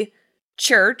the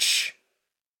church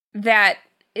that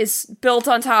is built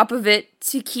on top of it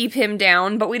to keep him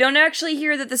down, but we don't actually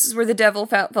hear that this is where the devil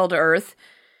fell to Earth.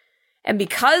 And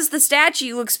because the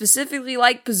statue looks specifically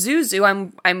like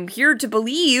Pazuzu, I'm here to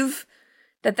believe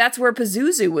that that's where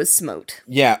Pazuzu was smote.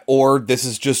 Yeah, or this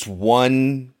is just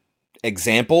one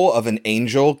example of an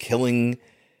angel killing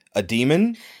a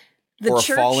demon or a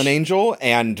fallen angel,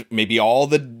 and maybe all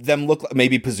them look like,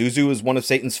 maybe Pazuzu is one of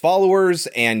Satan's followers,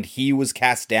 and he was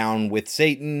cast down with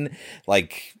Satan.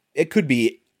 Like, it could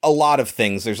be a lot of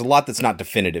things. There's a lot that's not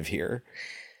definitive here.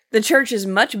 The church is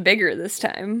much bigger this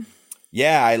time.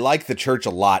 Yeah, I like the church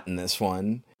a lot in this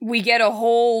one. We get a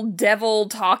whole devil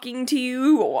talking to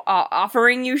you,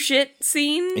 offering you shit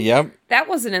scene. Yep. That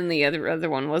wasn't in the other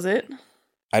one, was it?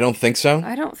 I don't think so.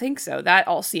 I don't think so. That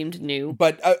all seemed new.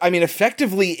 But, I mean,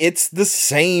 effectively, it's the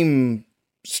same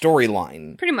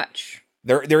storyline. Pretty much.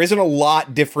 There isn't a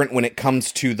lot different when it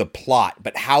comes to the plot,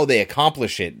 but how they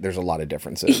accomplish it, there's a lot of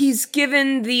differences. He's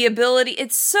given the ability.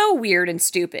 It's so weird and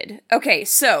stupid. Okay,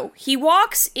 so he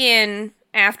walks in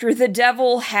after the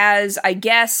devil has, I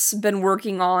guess, been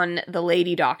working on the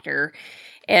lady doctor,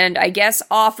 and I guess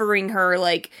offering her,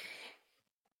 like,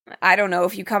 I don't know,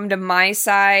 if you come to my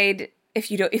side, if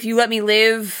you let me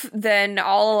live, then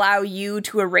I'll allow you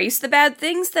to erase the bad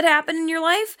things that happen in your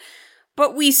life.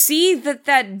 But we see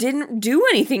that didn't do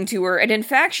anything to her, and in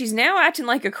fact, she's now acting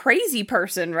like a crazy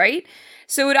person, right?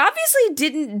 So it obviously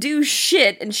didn't do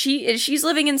shit, and she's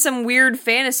living in some weird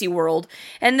fantasy world,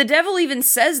 and the devil even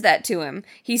says that to him.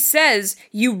 He says,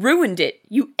 you ruined it,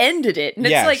 you ended it, and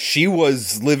it's like... she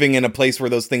was living in a place where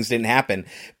those things didn't happen.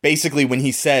 Basically, when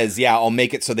he says, I'll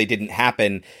make it so they didn't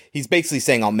happen, he's basically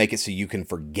saying, I'll make it so you can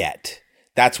forget.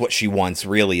 That's what she wants,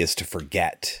 really, is to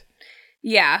forget.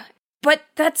 Yeah. But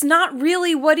that's not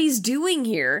really what he's doing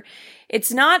here.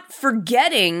 It's not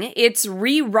forgetting, it's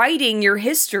rewriting your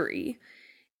history.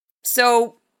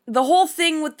 So, the whole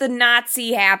thing with the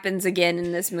Nazi happens again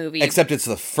in this movie. Except it's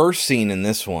the first scene in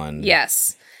this one.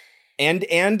 Yes. And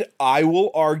I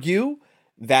will argue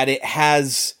that it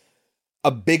has a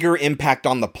bigger impact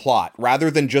on the plot. Rather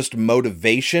than just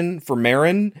motivation for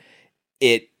Marin,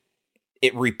 it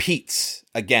repeats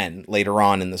again later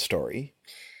on in the story.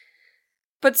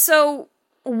 But so,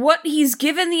 what he's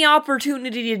given the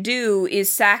opportunity to do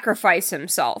is sacrifice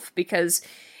himself, because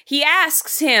he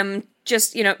asks him,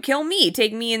 just, kill me,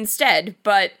 take me instead,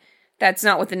 but that's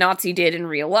not what the Nazi did in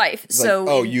real life. It's so,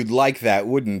 like, you'd like that,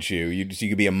 wouldn't you? You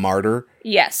could be a martyr?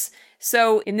 Yes.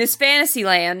 So, in this fantasy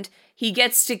land, he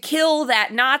gets to kill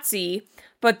that Nazi,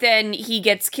 but then he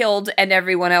gets killed and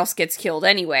everyone else gets killed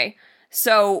anyway.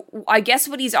 So, I guess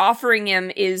what he's offering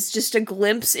him is just a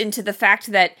glimpse into the fact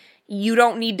that you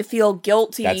don't need to feel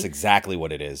guilty. That's exactly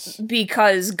what it is.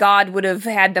 Because God would have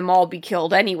had them all be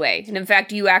killed anyway. And in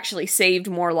fact, you actually saved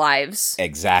more lives.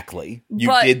 Exactly.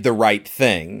 You did the right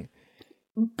thing.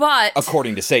 But...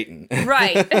 according to Satan.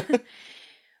 Right.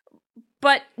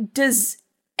 But does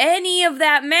any of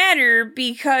that matter,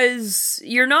 because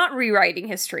you're not rewriting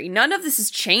history? None of this is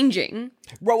changing.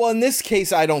 Well, in this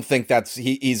case, I don't think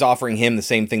he's offering him the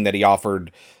same thing that he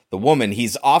offered the woman.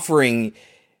 He's offering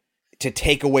to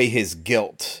take away his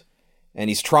guilt. And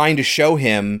he's trying to show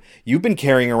him, you've been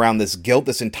carrying around this guilt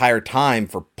this entire time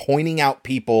for pointing out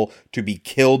people to be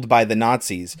killed by the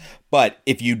Nazis. But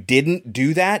if you didn't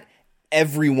do that,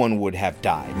 everyone would have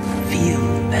died. Feel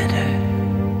better.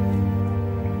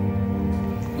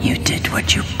 You did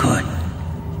what you could.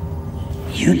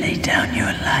 You laid down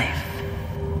your life.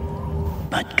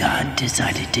 But God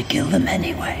decided to kill them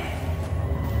anyway.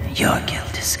 Your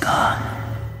guilt is gone.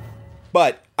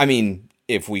 But, I mean,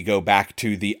 if we go back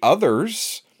to the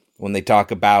others, when they talk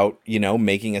about,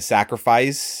 making a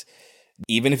sacrifice,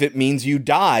 even if it means you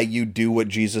die, you do what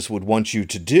Jesus would want you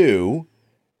to do.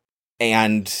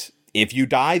 And if you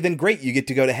die, then great, you get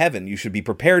to go to heaven. You should be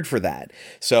prepared for that.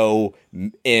 So,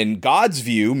 in God's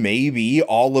view, maybe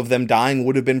all of them dying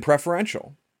would have been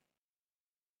preferential.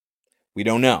 We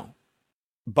don't know.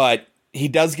 But he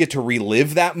does get to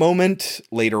relive that moment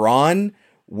later on,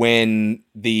 when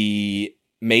the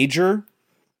Major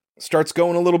starts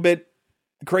going a little bit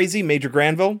crazy, Major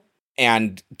Granville,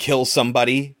 and kills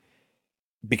somebody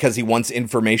because he wants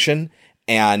information,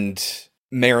 and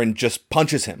Marin just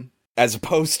punches him, as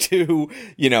opposed to,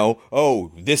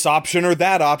 this option or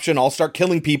that option, I'll start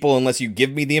killing people unless you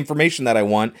give me the information that I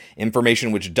want,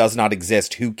 information which does not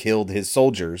exist. Who killed his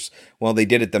soldiers? Well, they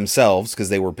did it themselves because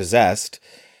they were possessed.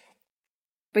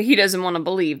 But he doesn't want to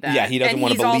believe that. Yeah, he doesn't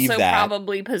want to believe that. He's also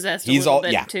probably possessed a little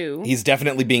bit, too. He's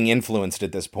definitely being influenced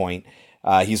at this point.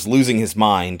 He's losing his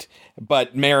mind.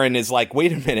 But Marin is like,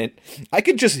 wait a minute, I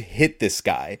could just hit this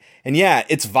guy. And yeah,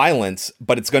 it's violence,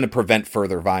 but it's going to prevent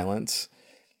further violence.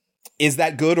 Is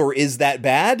that good or is that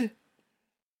bad?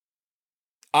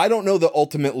 I don't know that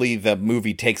ultimately the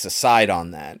movie takes a side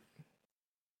on that.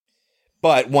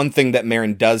 But one thing that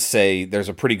Marin does say, there's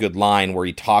a pretty good line where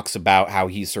he talks about how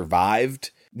he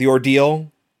survived the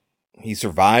ordeal. He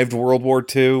survived World War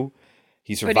II.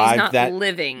 He survived but he's not that.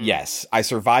 Living. Yes, I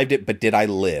survived it, but did I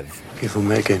live? People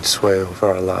may gain sway over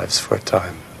our lives for a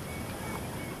time.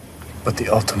 But the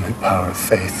ultimate power of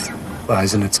faith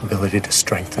lies in its ability to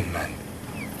strengthen men.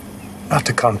 Not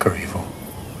to conquer evil,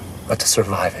 but to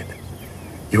survive it.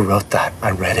 You wrote that.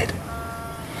 I read it.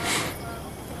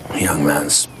 A young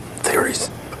man's theories.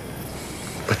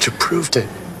 But you proved it.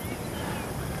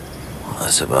 Well, I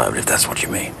survived, if that's what you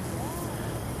mean.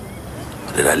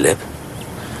 But did I live?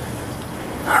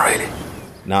 Not really.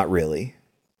 Not really.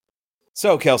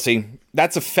 So, Kelsey,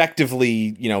 that's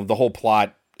effectively, the whole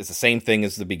plot is the same thing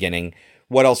as the beginning.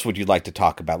 What else would you like to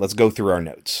talk about? Let's go through our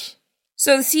notes.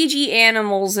 So the CG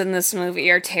animals in this movie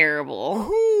are terrible.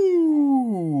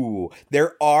 Ooh,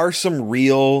 there are some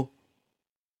real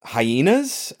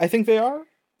hyenas, I think they are.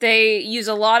 They use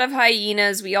a lot of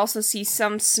hyenas. We also see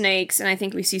some snakes, and I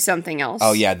think we see something else.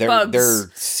 Oh yeah, their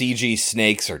Bugs. CG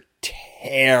snakes are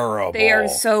terrible. They are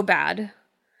so bad.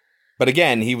 But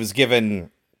again, he was given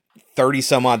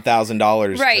 $30-some-odd thousand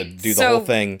to do the whole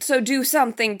thing. So do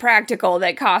something practical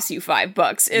that costs you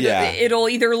 $5. It'll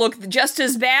either look just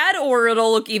as bad or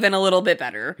it'll look even a little bit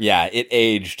better. Yeah, it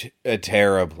aged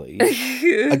terribly.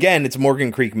 Again, it's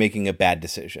Morgan Creek making a bad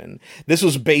decision. This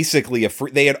was basically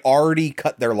they had already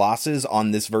cut their losses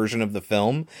on this version of the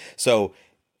film, so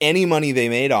any money they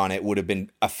made on it would have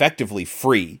been effectively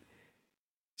free.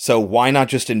 So why not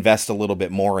just invest a little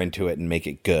bit more into it and make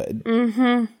it good?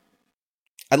 Mm-hmm.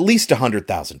 At least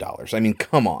 $100,000. I mean,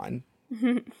 come on.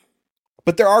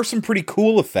 But there are some pretty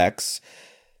cool effects.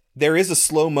 There is a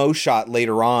slow-mo shot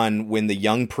later on when the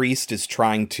young priest is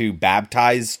trying to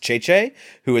baptize Cheche,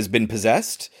 who has been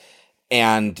possessed,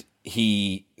 and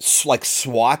he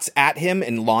swats at him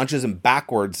and launches him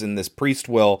backwards, and this priest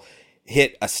will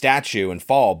hit a statue and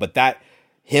fall. But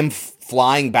him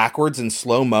flying backwards in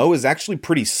slow-mo is actually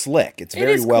pretty slick. It's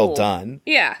very well done.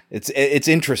 Yeah. It's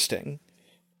interesting.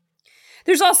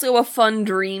 There's also a fun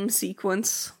dream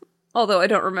sequence, although I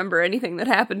don't remember anything that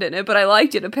happened in it, but I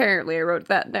liked it apparently. I wrote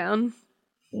that down.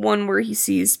 One where he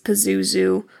sees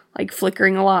Pazuzu,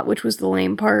 flickering a lot, which was the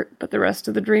lame part, but the rest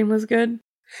of the dream was good.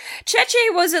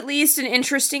 Cheche was at least an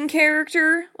interesting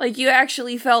character. You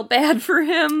actually felt bad for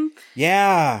him.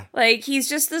 Yeah. He's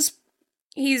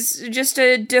just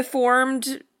a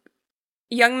deformed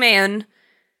young man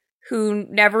who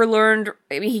never learned.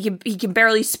 I mean, he can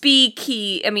barely speak.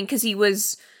 Because he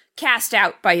was cast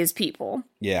out by his people.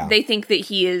 Yeah. They think that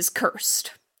he is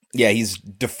cursed. Yeah, he's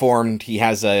deformed. He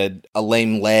has a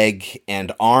lame leg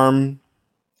and arm.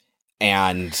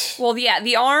 And well, yeah,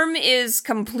 the arm is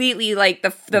completely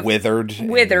the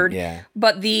withered. Yeah.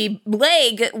 But the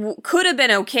leg could have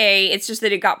been okay. It's just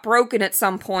that it got broken at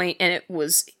some point and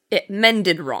it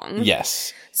mended wrong.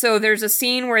 Yes. So there's a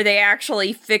scene where they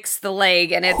actually fix the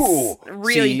leg and it's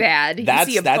really bad. You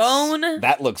see a bone.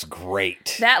 That looks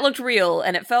great. That looked real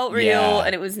and it felt real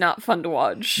and it was not fun to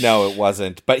watch. No, it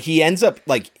wasn't. But he ends up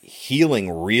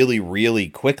healing really, really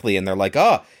quickly and they're like,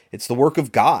 oh, it's the work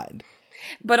of God.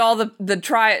 But all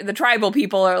the tribal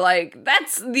people are like,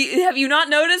 have you not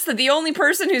noticed that the only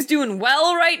person who's doing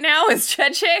well right now is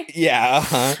Cheche? Yeah,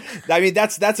 uh-huh. I mean,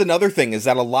 that's another thing, is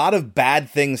that a lot of bad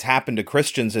things happen to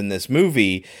Christians in this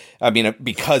movie. I mean,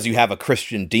 because you have a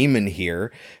Christian demon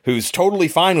here who's totally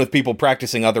fine with people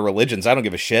practicing other religions. I don't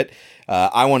give a shit.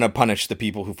 I want to punish the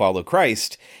people who follow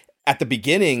Christ. At the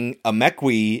beginning,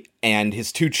 Amekwi and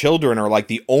his 2 children are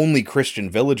the only Christian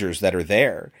villagers that are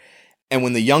there. And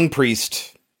when the young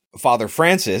priest, Father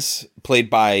Francis, played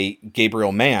by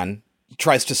Gabriel Mann,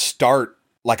 tries to start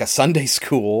a Sunday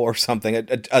school or something,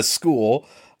 a school,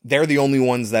 they're the only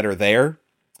ones that are there.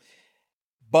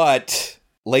 But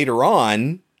later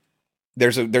on,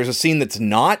 there's a scene that's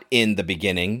not in the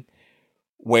beginning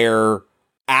where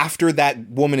after that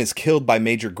woman is killed by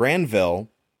Major Granville,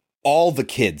 all the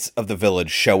kids of the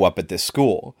village show up at this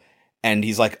school. And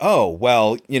he's like, oh,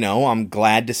 well, I'm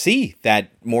glad to see that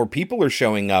more people are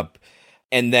showing up.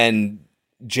 And then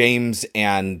James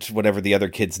and whatever the other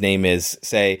kid's name is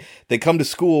say they come to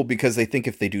school because they think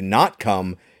if they do not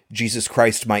come, Jesus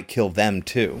Christ might kill them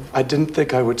too. I didn't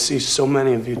think I would see so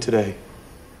many of you today.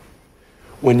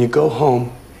 When you go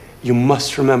home, you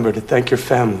must remember to thank your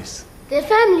families. Their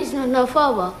families not know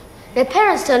Father. Their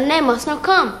parents tell them they must not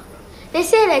come. They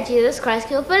say that Jesus Christ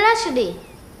killed Velocity.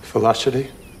 Velocity?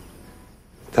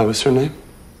 That was her name?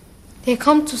 They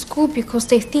come to school because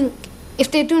they think if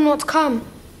they do not come,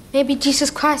 maybe Jesus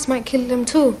Christ might kill them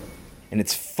too. And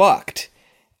it's fucked.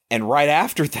 And right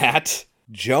after that,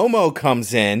 Jomo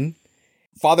comes in.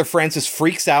 Father Francis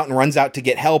freaks out and runs out to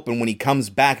get help. And when he comes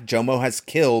back, Jomo has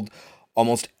killed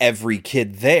almost every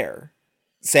kid there,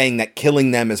 saying that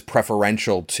killing them is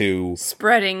preferential to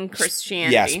spreading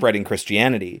Christianity. Yeah, spreading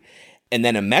Christianity. And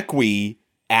then Amekwi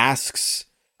asks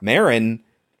Marin,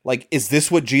 is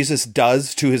this what Jesus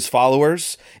does to his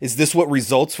followers? Is this what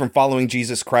results from following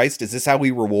Jesus Christ? Is this how he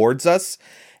rewards us?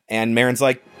 And Marin's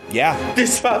like, yeah.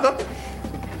 This, Father?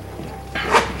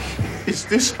 Is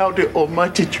this how the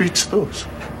Almighty treats those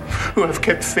who have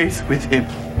kept faith with him?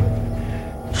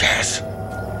 Yes.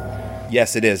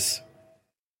 Yes, it is.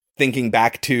 Thinking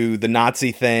back to the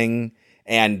Nazi thing,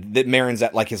 and that Marin's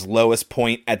at his lowest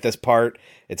point at this part.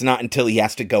 It's not until he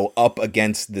has to go up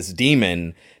against this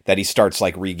demon that he starts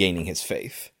regaining his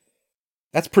faith.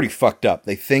 That's pretty fucked up.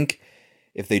 They think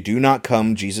if they do not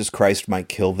come, Jesus Christ might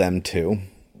kill them too.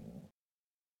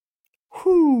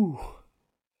 Whew.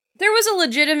 There was a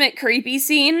legitimate creepy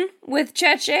scene with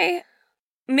Cheche.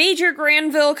 Major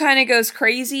Granville kind of goes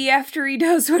crazy after he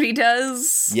does what he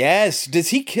does. Yes. Does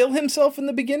he kill himself in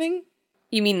the beginning?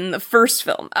 You mean in the first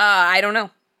film? I don't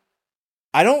know.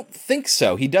 I don't think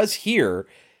so. He does here.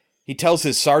 He tells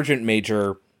his sergeant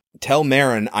major, tell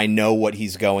Marin I know what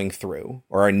he's going through,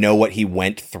 or I know what he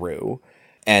went through,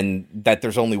 and that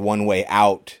there's only one way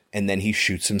out, and then he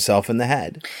shoots himself in the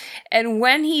head. And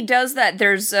when he does that,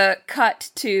 there's a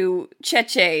cut to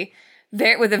Cheche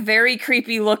with a very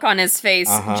creepy look on his face,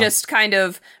 just kind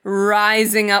of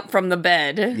rising up from the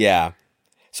bed. Yeah.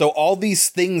 So all these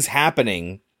things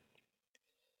happening,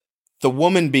 the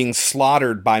woman being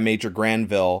slaughtered by Major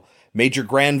Granville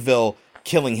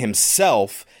killing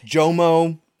himself,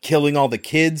 Jomo killing all the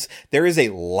kids. There is a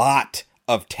lot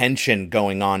of tension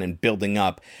going on and building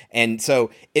up. And so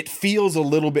it feels a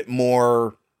little bit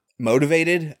more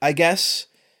motivated, I guess,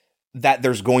 that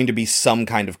there's going to be some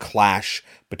kind of clash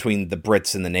between the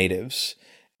Brits and the natives.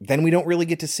 Then we don't really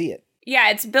get to see it.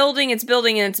 Yeah, it's building, and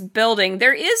it's building.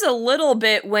 There is a little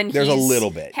bit when There's a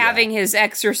little bit, having his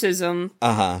exorcism.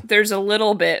 There's a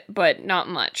little bit, but not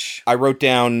much. I wrote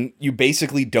down, you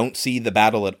basically don't see the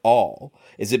battle at all.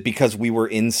 Is it because we were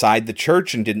inside the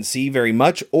church and didn't see very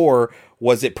much, or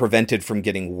was it prevented from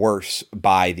getting worse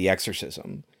by the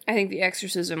exorcism? I think the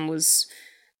exorcism was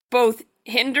both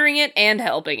hindering it and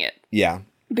helping it. Yeah.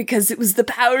 Because it was the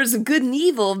powers of good and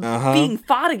evil being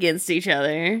fought against each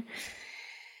other.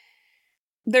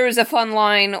 There was a fun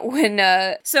line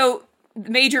when, so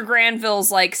Major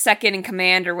Granville's like second in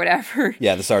command or whatever.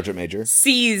 Yeah, the sergeant major.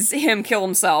 Sees him kill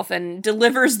himself and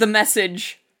delivers the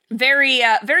message very,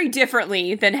 very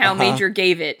differently than how Major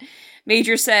gave it.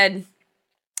 Major said,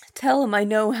 tell him I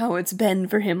know how it's been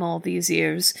for him all these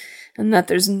years and that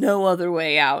there's no other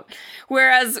way out.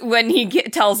 Whereas when he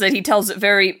tells it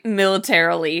very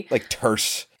militarily. Like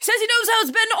terse. He says he knows how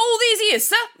it's been all these years,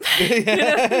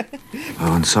 sir.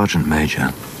 Oh, and Sergeant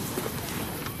Major.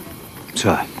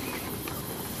 Sir,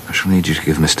 I shall need you to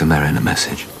give Mr. Merrin a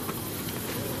message.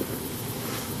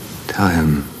 Tell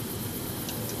him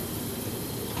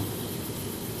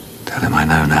I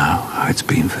know now how it's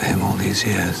been for him all these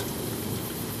years.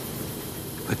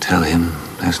 But tell him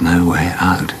there's no way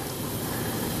out.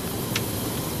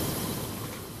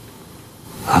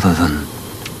 Other than...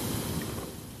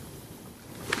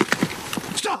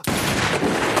 Stop!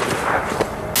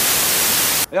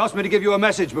 He asked me to give you a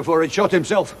message before he shot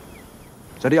himself.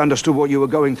 Said he understood what you were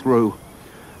going through,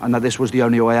 and that this was the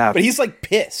only way out. But he's like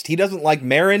pissed. He doesn't like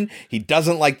Marin. He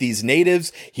doesn't like these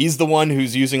natives. He's the one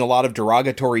who's using a lot of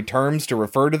derogatory terms to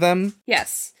refer to them.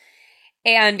 Yes.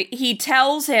 And he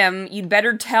tells him, you'd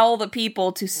better tell the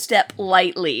people to step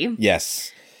lightly.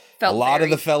 Yes. A lot of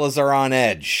the fellas are on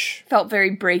edge. Felt very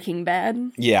Breaking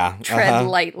Bad. Yeah. Tread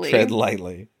lightly. Tread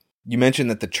lightly. You mentioned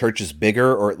that the church is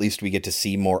bigger, or at least we get to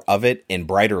see more of it in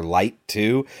brighter light,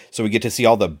 too. So we get to see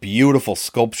all the beautiful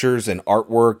sculptures and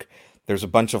artwork. There's a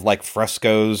bunch of, like,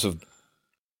 frescoes of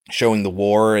showing the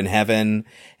war in heaven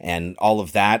and all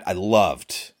of that. I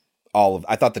loved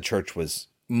I thought the church was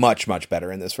much, much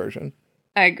better in this version.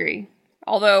 I agree.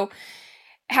 Although,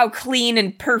 how clean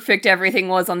and perfect everything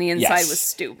was on the inside was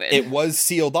stupid. It was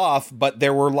sealed off, but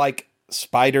there were, like,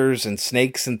 spiders and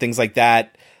snakes and things like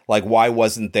that. Like, why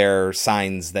wasn't there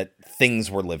signs that things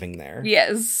were living there?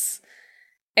 Yes.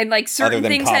 And, like, certain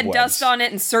things cobwebs. had dust on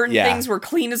it, and certain things were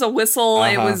clean as a whistle.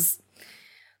 It was...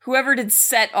 Whoever did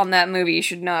set on that movie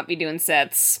should not be doing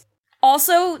sets.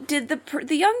 Also, did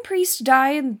the young priest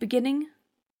die in the beginning?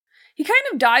 He kind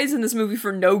of dies in this movie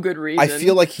for no good reason. I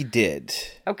feel like he did.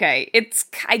 Okay,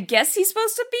 I guess he's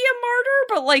supposed to be a martyr,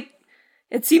 but, like,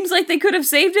 it seems like they could have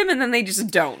saved him, and then they just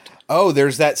don't. Oh,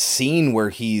 there's that scene where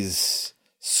he's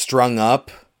strung up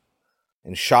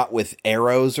and shot with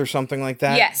arrows or something like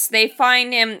that. Yes, they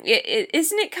find him.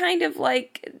 Isn't it kind of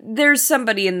like there's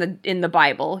somebody in the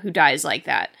Bible who dies like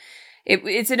that?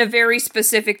 It's in a very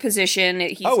specific position.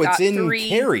 It's in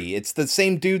Carrie. It's the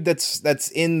same dude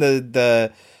that's in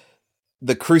the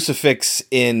crucifix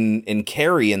in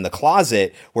Carrie in the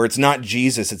closet, where it's not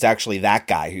Jesus. It's actually that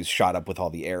guy who's shot up with all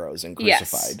the arrows and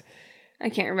crucified. Yes. I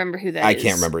can't remember who that is. I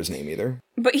can't remember his name either.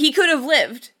 But he could have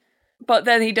lived, but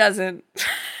then he doesn't.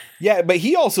 Yeah, but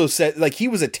he also said, like, he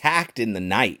was attacked in the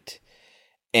night,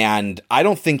 and I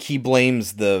don't think he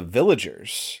blames the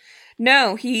villagers.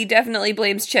 No, he definitely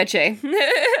blames Cheche.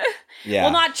 Yeah.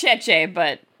 Well, not Cheche,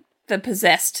 but the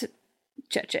possessed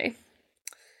Cheche.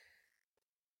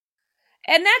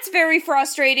 And that's very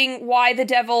frustrating. Why the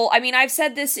devil? I mean, I've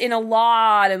said this in a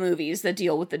lot of movies that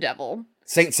deal with the devil.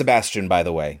 Saint Sebastian, by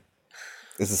the way,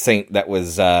 is a saint that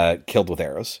was killed with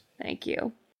arrows. Thank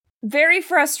you. Very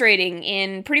frustrating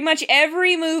in pretty much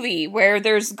every movie where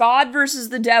there's God versus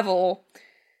the devil.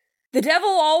 The devil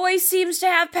always seems to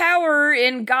have power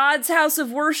in God's house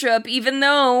of worship, even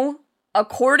though,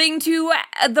 according to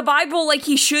the Bible, like,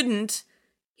 he shouldn't.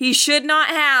 He should not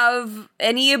have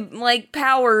any, like,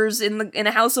 powers in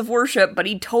a house of worship, but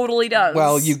he totally does.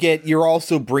 Well, you're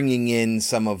also bringing in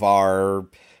some of our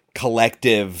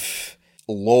collective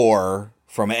lore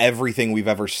from everything we've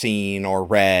ever seen or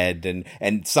read,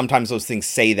 and sometimes those things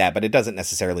say that, but it doesn't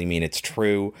necessarily mean it's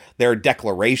true. There are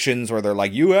declarations where they're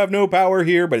like, you have no power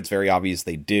here, but it's very obvious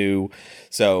they do.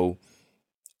 So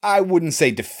I wouldn't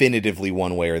say definitively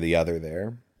one way or the other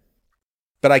there.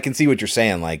 But I can see what you're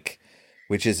saying, like,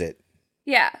 which is it?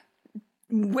 Yeah.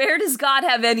 Where does God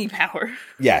have any power?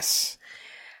 Yes.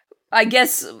 I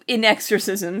guess in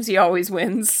exorcisms, he always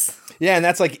wins. Yeah, and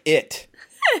that's like it.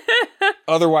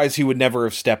 Otherwise, he would never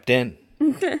have stepped in.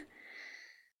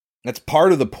 That's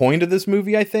part of the point of this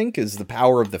movie, I think, is the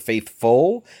power of the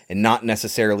faithful and not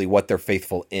necessarily what they're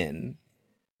faithful in.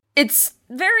 It's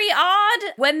very odd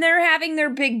when they're having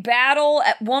their big battle.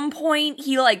 At one point,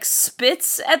 he, like,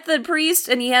 spits at the priest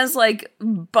and he has, like,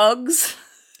 bugs.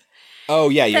 Oh,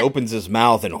 yeah, he opens his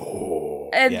mouth and...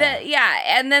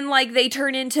 and then, like, they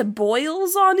turn into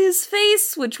boils on his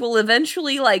face, which will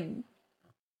eventually, like,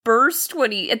 burst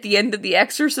when at the end of the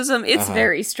exorcism. It's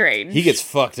very strange. He gets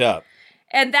fucked up.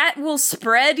 And that will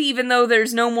spread even though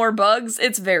there's no more bugs.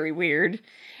 It's very weird.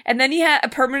 And then he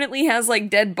permanently has,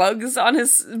 like, dead bugs on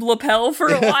his lapel for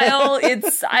a while.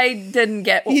 I didn't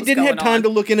get what was going on. He didn't have time to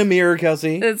look in a mirror,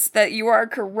 Kelsey. It's that you are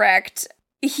correct.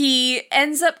 He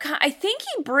ends up, I think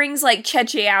he brings, like,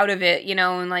 Cheche out of it, you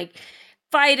know, and, like,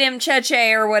 fight him,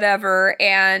 Cheche, or whatever.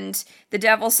 And the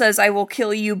devil says, I will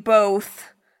kill you both.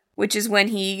 Which is when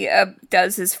he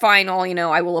does his final, you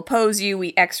know, I will oppose you,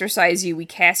 we exorcise you, we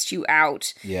cast you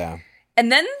out. Yeah.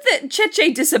 And then the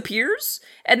Cheche disappears,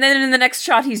 and then in the next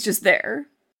shot, he's just there.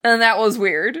 And that was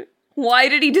weird. Why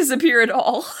did he disappear at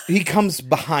all? He comes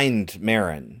behind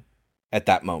Marin at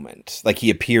that moment. Like,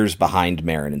 he appears behind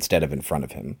Marin instead of in front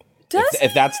of him.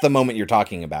 If that's the moment you're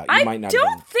talking about, you might not. I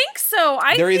don't think so.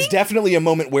 There is definitely a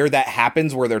moment where that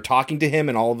happens, where they're talking to him,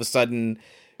 and all of a sudden...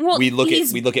 Well, we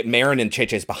look at Marin and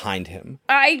Cheche's behind him.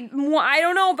 I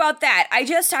don't know about that.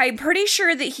 I'm pretty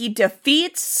sure that he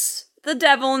defeats the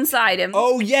devil inside him.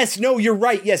 Oh, yes. No, you're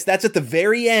right. Yes, that's at the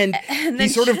very end. And he then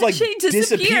sort of like Cheche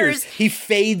disappears. He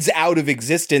fades out of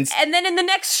existence. And then in the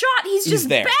next shot, he's just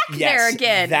there. back there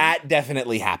again. That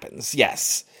definitely happens.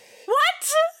 Yes.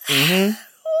 What? Mm-hmm.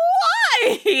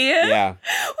 Why? Yeah.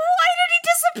 Why did he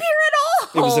disappear at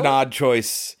all? It was an odd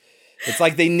choice. It's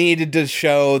like they needed to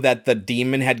show that the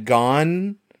demon had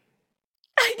gone.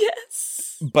 I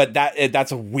guess. But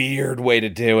that's a weird way to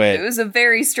do it. It was a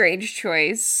very strange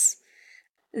choice.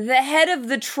 The head of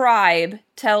the tribe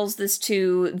tells this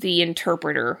to the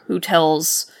interpreter, who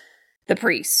tells the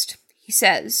priest. He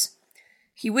says,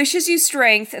 he wishes you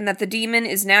strength and that the demon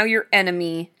is now your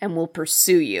enemy and will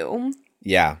pursue you.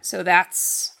 Yeah. So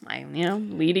that's,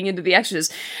 leading into the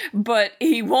exorcism. But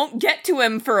he won't get to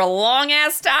him for a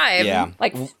long-ass time. Yeah.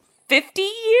 Like 50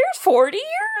 years? 40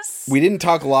 years? We didn't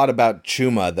talk a lot about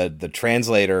Chuma, the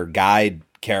translator guide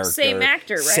character. Same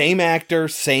actor, right? Same actor,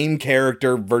 same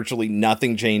character, virtually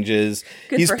nothing changes.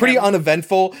 Good he's for pretty him.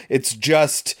 uneventful. It's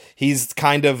just, he's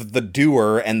kind of the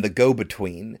doer and the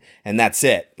go-between. And that's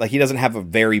it. Like, he doesn't have a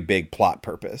very big plot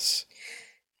purpose.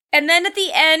 And then at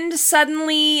the end,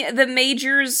 suddenly the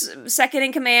major's second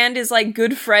in command is like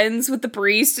good friends with the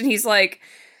priest, and he's like,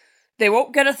 they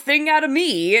won't get a thing out of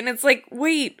me. And it's like,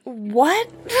 wait, what?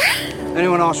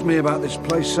 Anyone ask me about this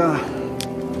place, sir?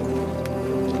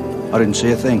 I didn't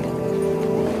see a thing.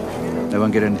 They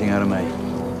won't get anything out of me.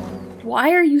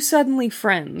 Why are you suddenly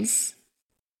friends?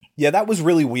 Yeah, that was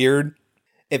really weird.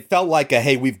 It felt like a,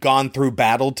 hey, we've gone through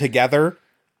battle together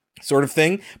sort of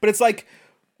thing. But it's like,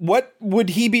 what would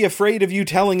he be afraid of you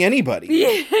telling anybody?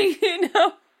 Yeah,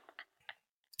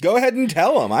 Go ahead and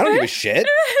tell him. I don't give a shit.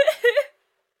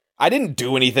 I didn't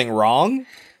do anything wrong.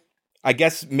 I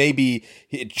guess maybe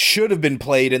it should have been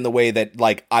played in the way that,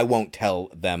 like, I won't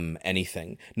tell them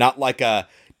anything. Not like a,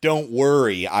 don't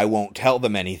worry, I won't tell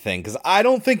them anything. Because I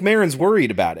don't think Marin's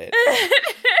worried about it.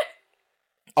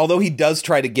 Although he does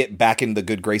try to get back in the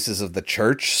good graces of the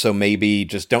church, so maybe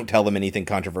just don't tell them anything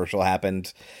controversial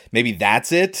happened. Maybe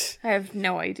that's it. I have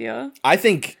no idea. I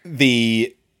think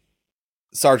the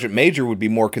Sergeant Major would be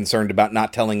more concerned about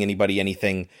not telling anybody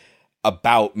anything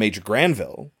about Major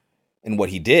Granville and what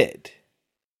he did.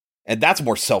 And that's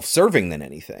more self-serving than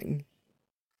anything.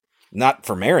 Not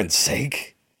for Marin's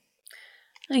sake.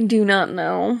 I do not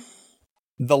know.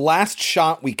 The last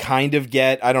shot we kind of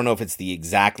get, I don't know if it's the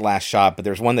exact last shot, but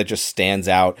there's one that just stands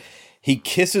out. He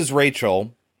kisses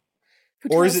Rachel.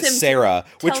 Or is it Sarah?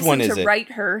 Which one is it?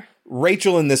 Write her.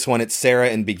 Rachel in this one, it's Sarah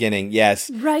in beginning, yes.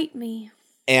 Write me.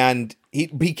 And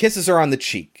he kisses her on the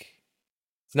cheek.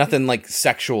 It's nothing like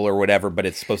sexual or whatever, but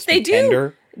it's supposed to be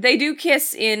tender. They do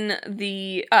kiss in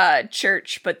the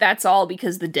church, but that's all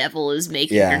because the devil is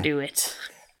making her do it.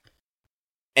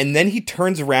 And then he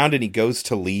turns around and he goes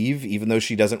to leave, even though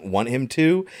she doesn't want him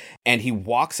to. And he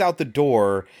walks out the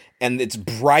door, and it's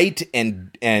bright,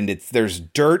 and there's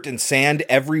dirt and sand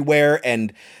everywhere,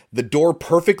 and the door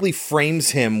perfectly frames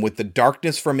him with the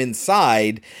darkness from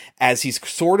inside as he's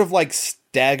sort of like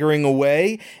staggering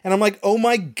away. And I'm like, oh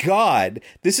my God,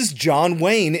 this is John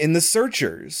Wayne in The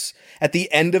Searchers. At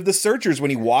the end of The Searchers,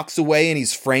 when he walks away and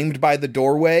he's framed by the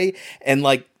doorway, and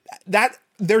like that,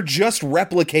 they're just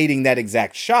replicating that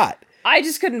exact shot. I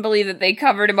just couldn't believe that they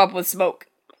covered him up with smoke.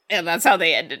 And that's how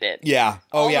they ended it. Yeah.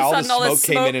 Oh, yeah. All the smoke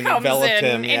came in and enveloped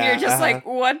him. And you're just like,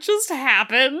 what just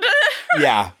happened?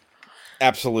 Yeah.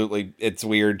 Absolutely. It's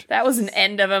weird. That was an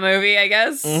end of a movie, I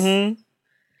guess. Mm-hmm.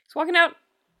 He's walking out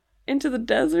into the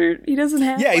desert. He doesn't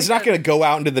have... Yeah, he's not going to go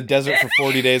out into the desert for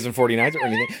 40 days and 40 nights or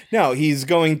anything. No, he's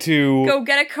going to... go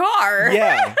get a car.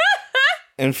 Yeah.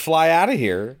 And fly out of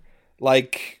here.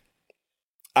 Like...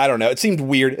 I don't know. It seemed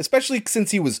weird, especially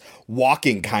since he was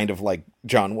walking kind of like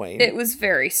John Wayne. It was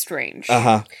very strange.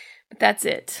 Uh-huh. But that's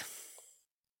it.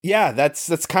 Yeah,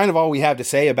 that's kind of all we have to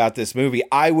say about this movie.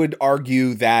 I would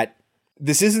argue that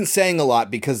this isn't saying a lot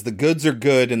because the goods are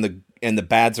good and the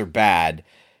bads are bad.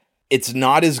 It's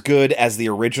not as good as the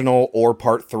original or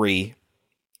part 3,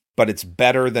 but it's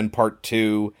better than part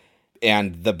 2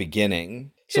 and the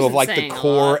beginning. So of like the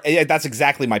core, that's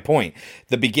exactly my point.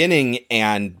 The beginning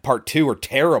and part 2 are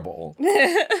terrible.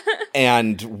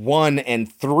 And 1 and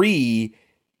 3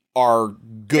 are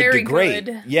good Very to great.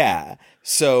 good. Yeah.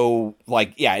 So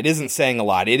like, yeah, it isn't saying a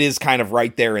lot. It is kind of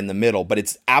right there in the middle, but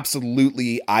it's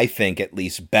absolutely, I think at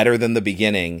least, better than the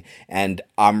beginning. And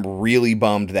I'm really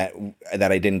bummed that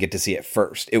I didn't get to see it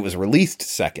first. It was released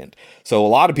second. So a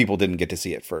lot of people didn't get to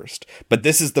see it first, but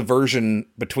this is the version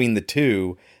between the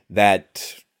two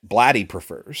that Blatty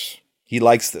prefers. He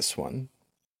likes this one.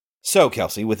 So,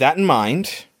 Kelsey, with that in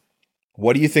mind,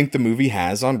 what do you think the movie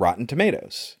has on Rotten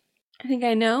Tomatoes? I think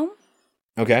I know.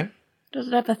 Okay. Does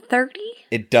it have a 30?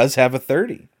 It does have a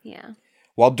 30. Yeah.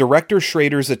 While director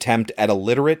Schrader's attempt at a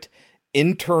literate,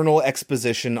 internal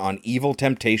exposition on evil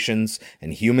temptations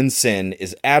and human sin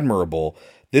is admirable,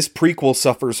 this prequel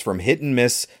suffers from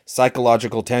hit-and-miss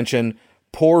psychological tension,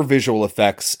 poor visual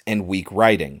effects, and weak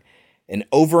writing. An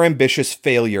overambitious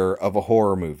failure of a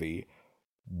horror movie.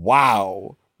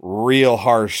 Wow. Real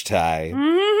harsh, Ty.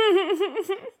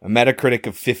 A Metacritic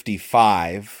of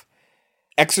 55.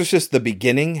 Exorcist: The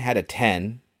Beginning had a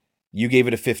 10. You gave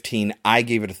it a 15. I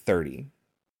gave it a 30.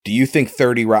 Do you think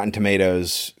 30 Rotten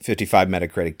Tomatoes, 55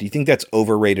 Metacritic, do you think that's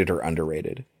overrated or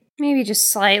underrated? Maybe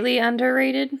just slightly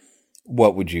underrated.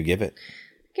 What would you give it?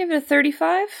 Give it a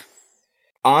 35.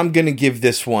 I'm going to give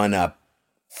this one a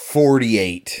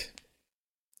 48.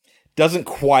 Doesn't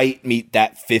quite meet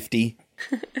that 50.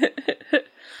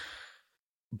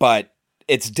 But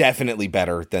it's definitely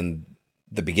better than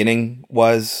The Beginning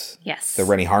was. Yes. The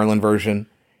Rennie Harlan version.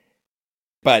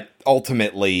 But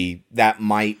ultimately, that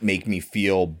might make me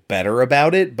feel better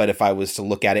about it. But if I was to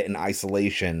look at it in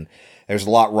isolation, there's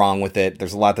a lot wrong with it.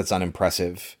 There's a lot that's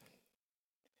unimpressive.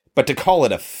 But to call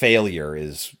it a failure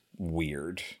is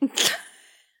weird.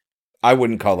 I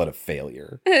wouldn't call it a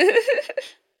failure.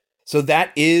 So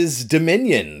that is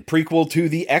Dominion, prequel to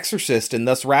The Exorcist, and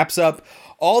thus wraps up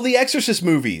all the Exorcist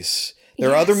movies. There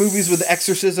are other movies with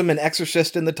exorcism and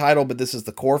exorcist in the title, but this is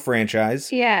the core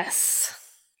franchise. Yes.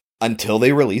 Until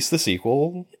they release the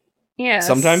sequel. Yes.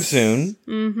 Sometime soon.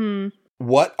 Mm-hmm.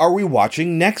 What are we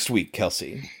watching next week,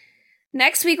 Kelsey?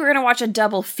 Next week, we're going to watch a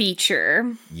double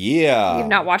feature. Yeah. We've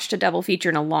not watched a double feature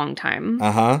in a long time.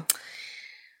 Uh-huh.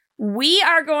 We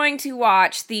are going to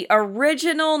watch the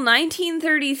original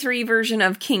 1933 version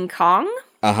of King Kong.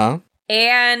 Uh-huh.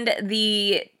 And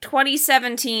the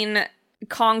 2017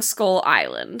 Kong Skull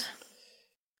Island.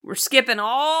 We're skipping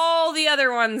all the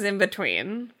other ones in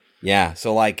between. Yeah,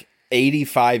 so like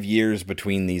 85 years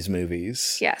between these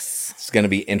movies. Yes. It's going to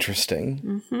be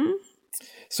interesting. Mm-hmm.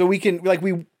 So we can, like,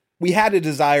 we had a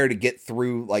desire to get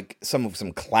through, like, some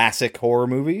classic horror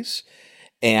movies,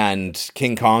 and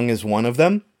King Kong is one of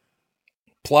them.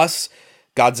 Plus,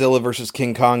 Godzilla vs.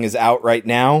 King Kong is out right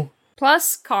now.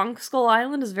 Plus, Kong Skull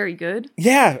Island is very good.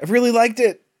 Yeah, I really liked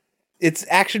it. it's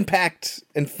action-packed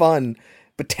and fun,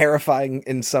 but terrifying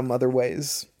in some other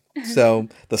ways. So,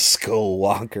 the Skull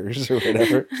Walkers or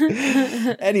whatever.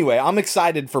 Anyway, I'm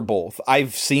excited for both.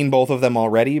 I've seen both of them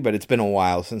already, but it's been a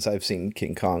while since I've seen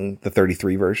King Kong, the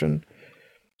 33 version.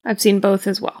 I've seen both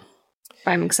as well.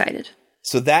 I'm excited.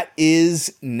 So that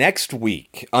is next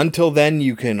week. Until then,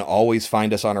 you can always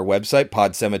find us on our website,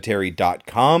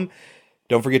 podcemetery.com.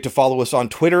 Don't forget to follow us on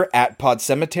Twitter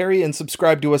 @podcemetery and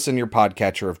subscribe to us in your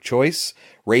podcatcher of choice.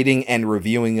 Rating and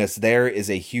reviewing us there is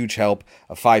a huge help.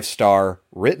 A 5-star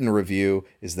written review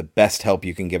is the best help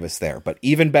you can give us there. But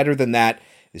even better than that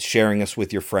is sharing us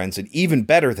with your friends. And even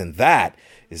better than that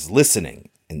is listening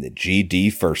in the GD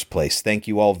first place. Thank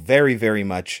you all very, very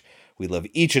much. We love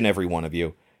each and every one of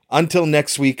you. Until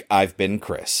next week, I've been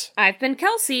Chris. I've been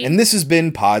Kelsey. And this has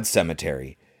been Pod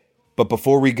Cemetery. But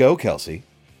before we go, Kelsey,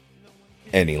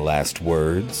 any last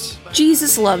words?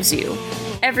 Jesus loves you.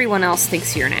 Everyone else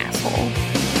thinks you're an asshole.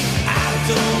 I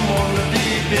don't want to be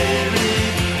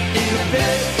buried in a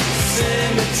pet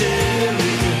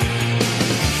cemetery.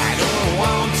 I don't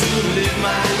want to live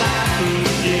my life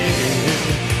again.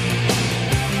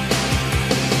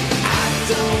 I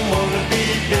don't want to be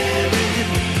buried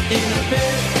in a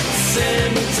pet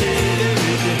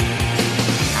cemetery.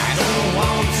 I don't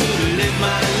want to live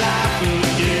my life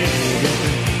again.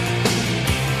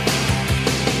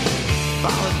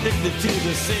 Fall addicted to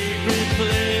the sacred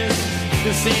place.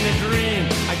 This ain't a dream,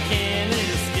 I can't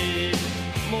escape.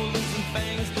 Molars and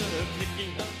fangs that are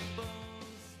picking up bones.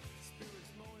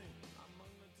 Spirits moaning among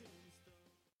the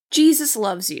tombstones. Jesus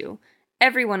loves you.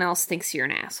 Everyone else thinks you're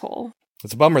an asshole.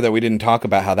 It's a bummer that we didn't talk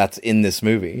about how that's in this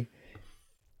movie.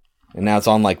 And now it's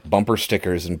on like bumper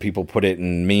stickers and people put it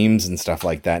in memes and stuff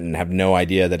like that and have no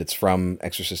idea that it's from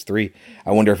Exorcist 3.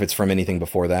 I wonder if it's from anything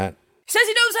before that. Says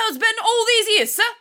he knows how it's been all these years, sir.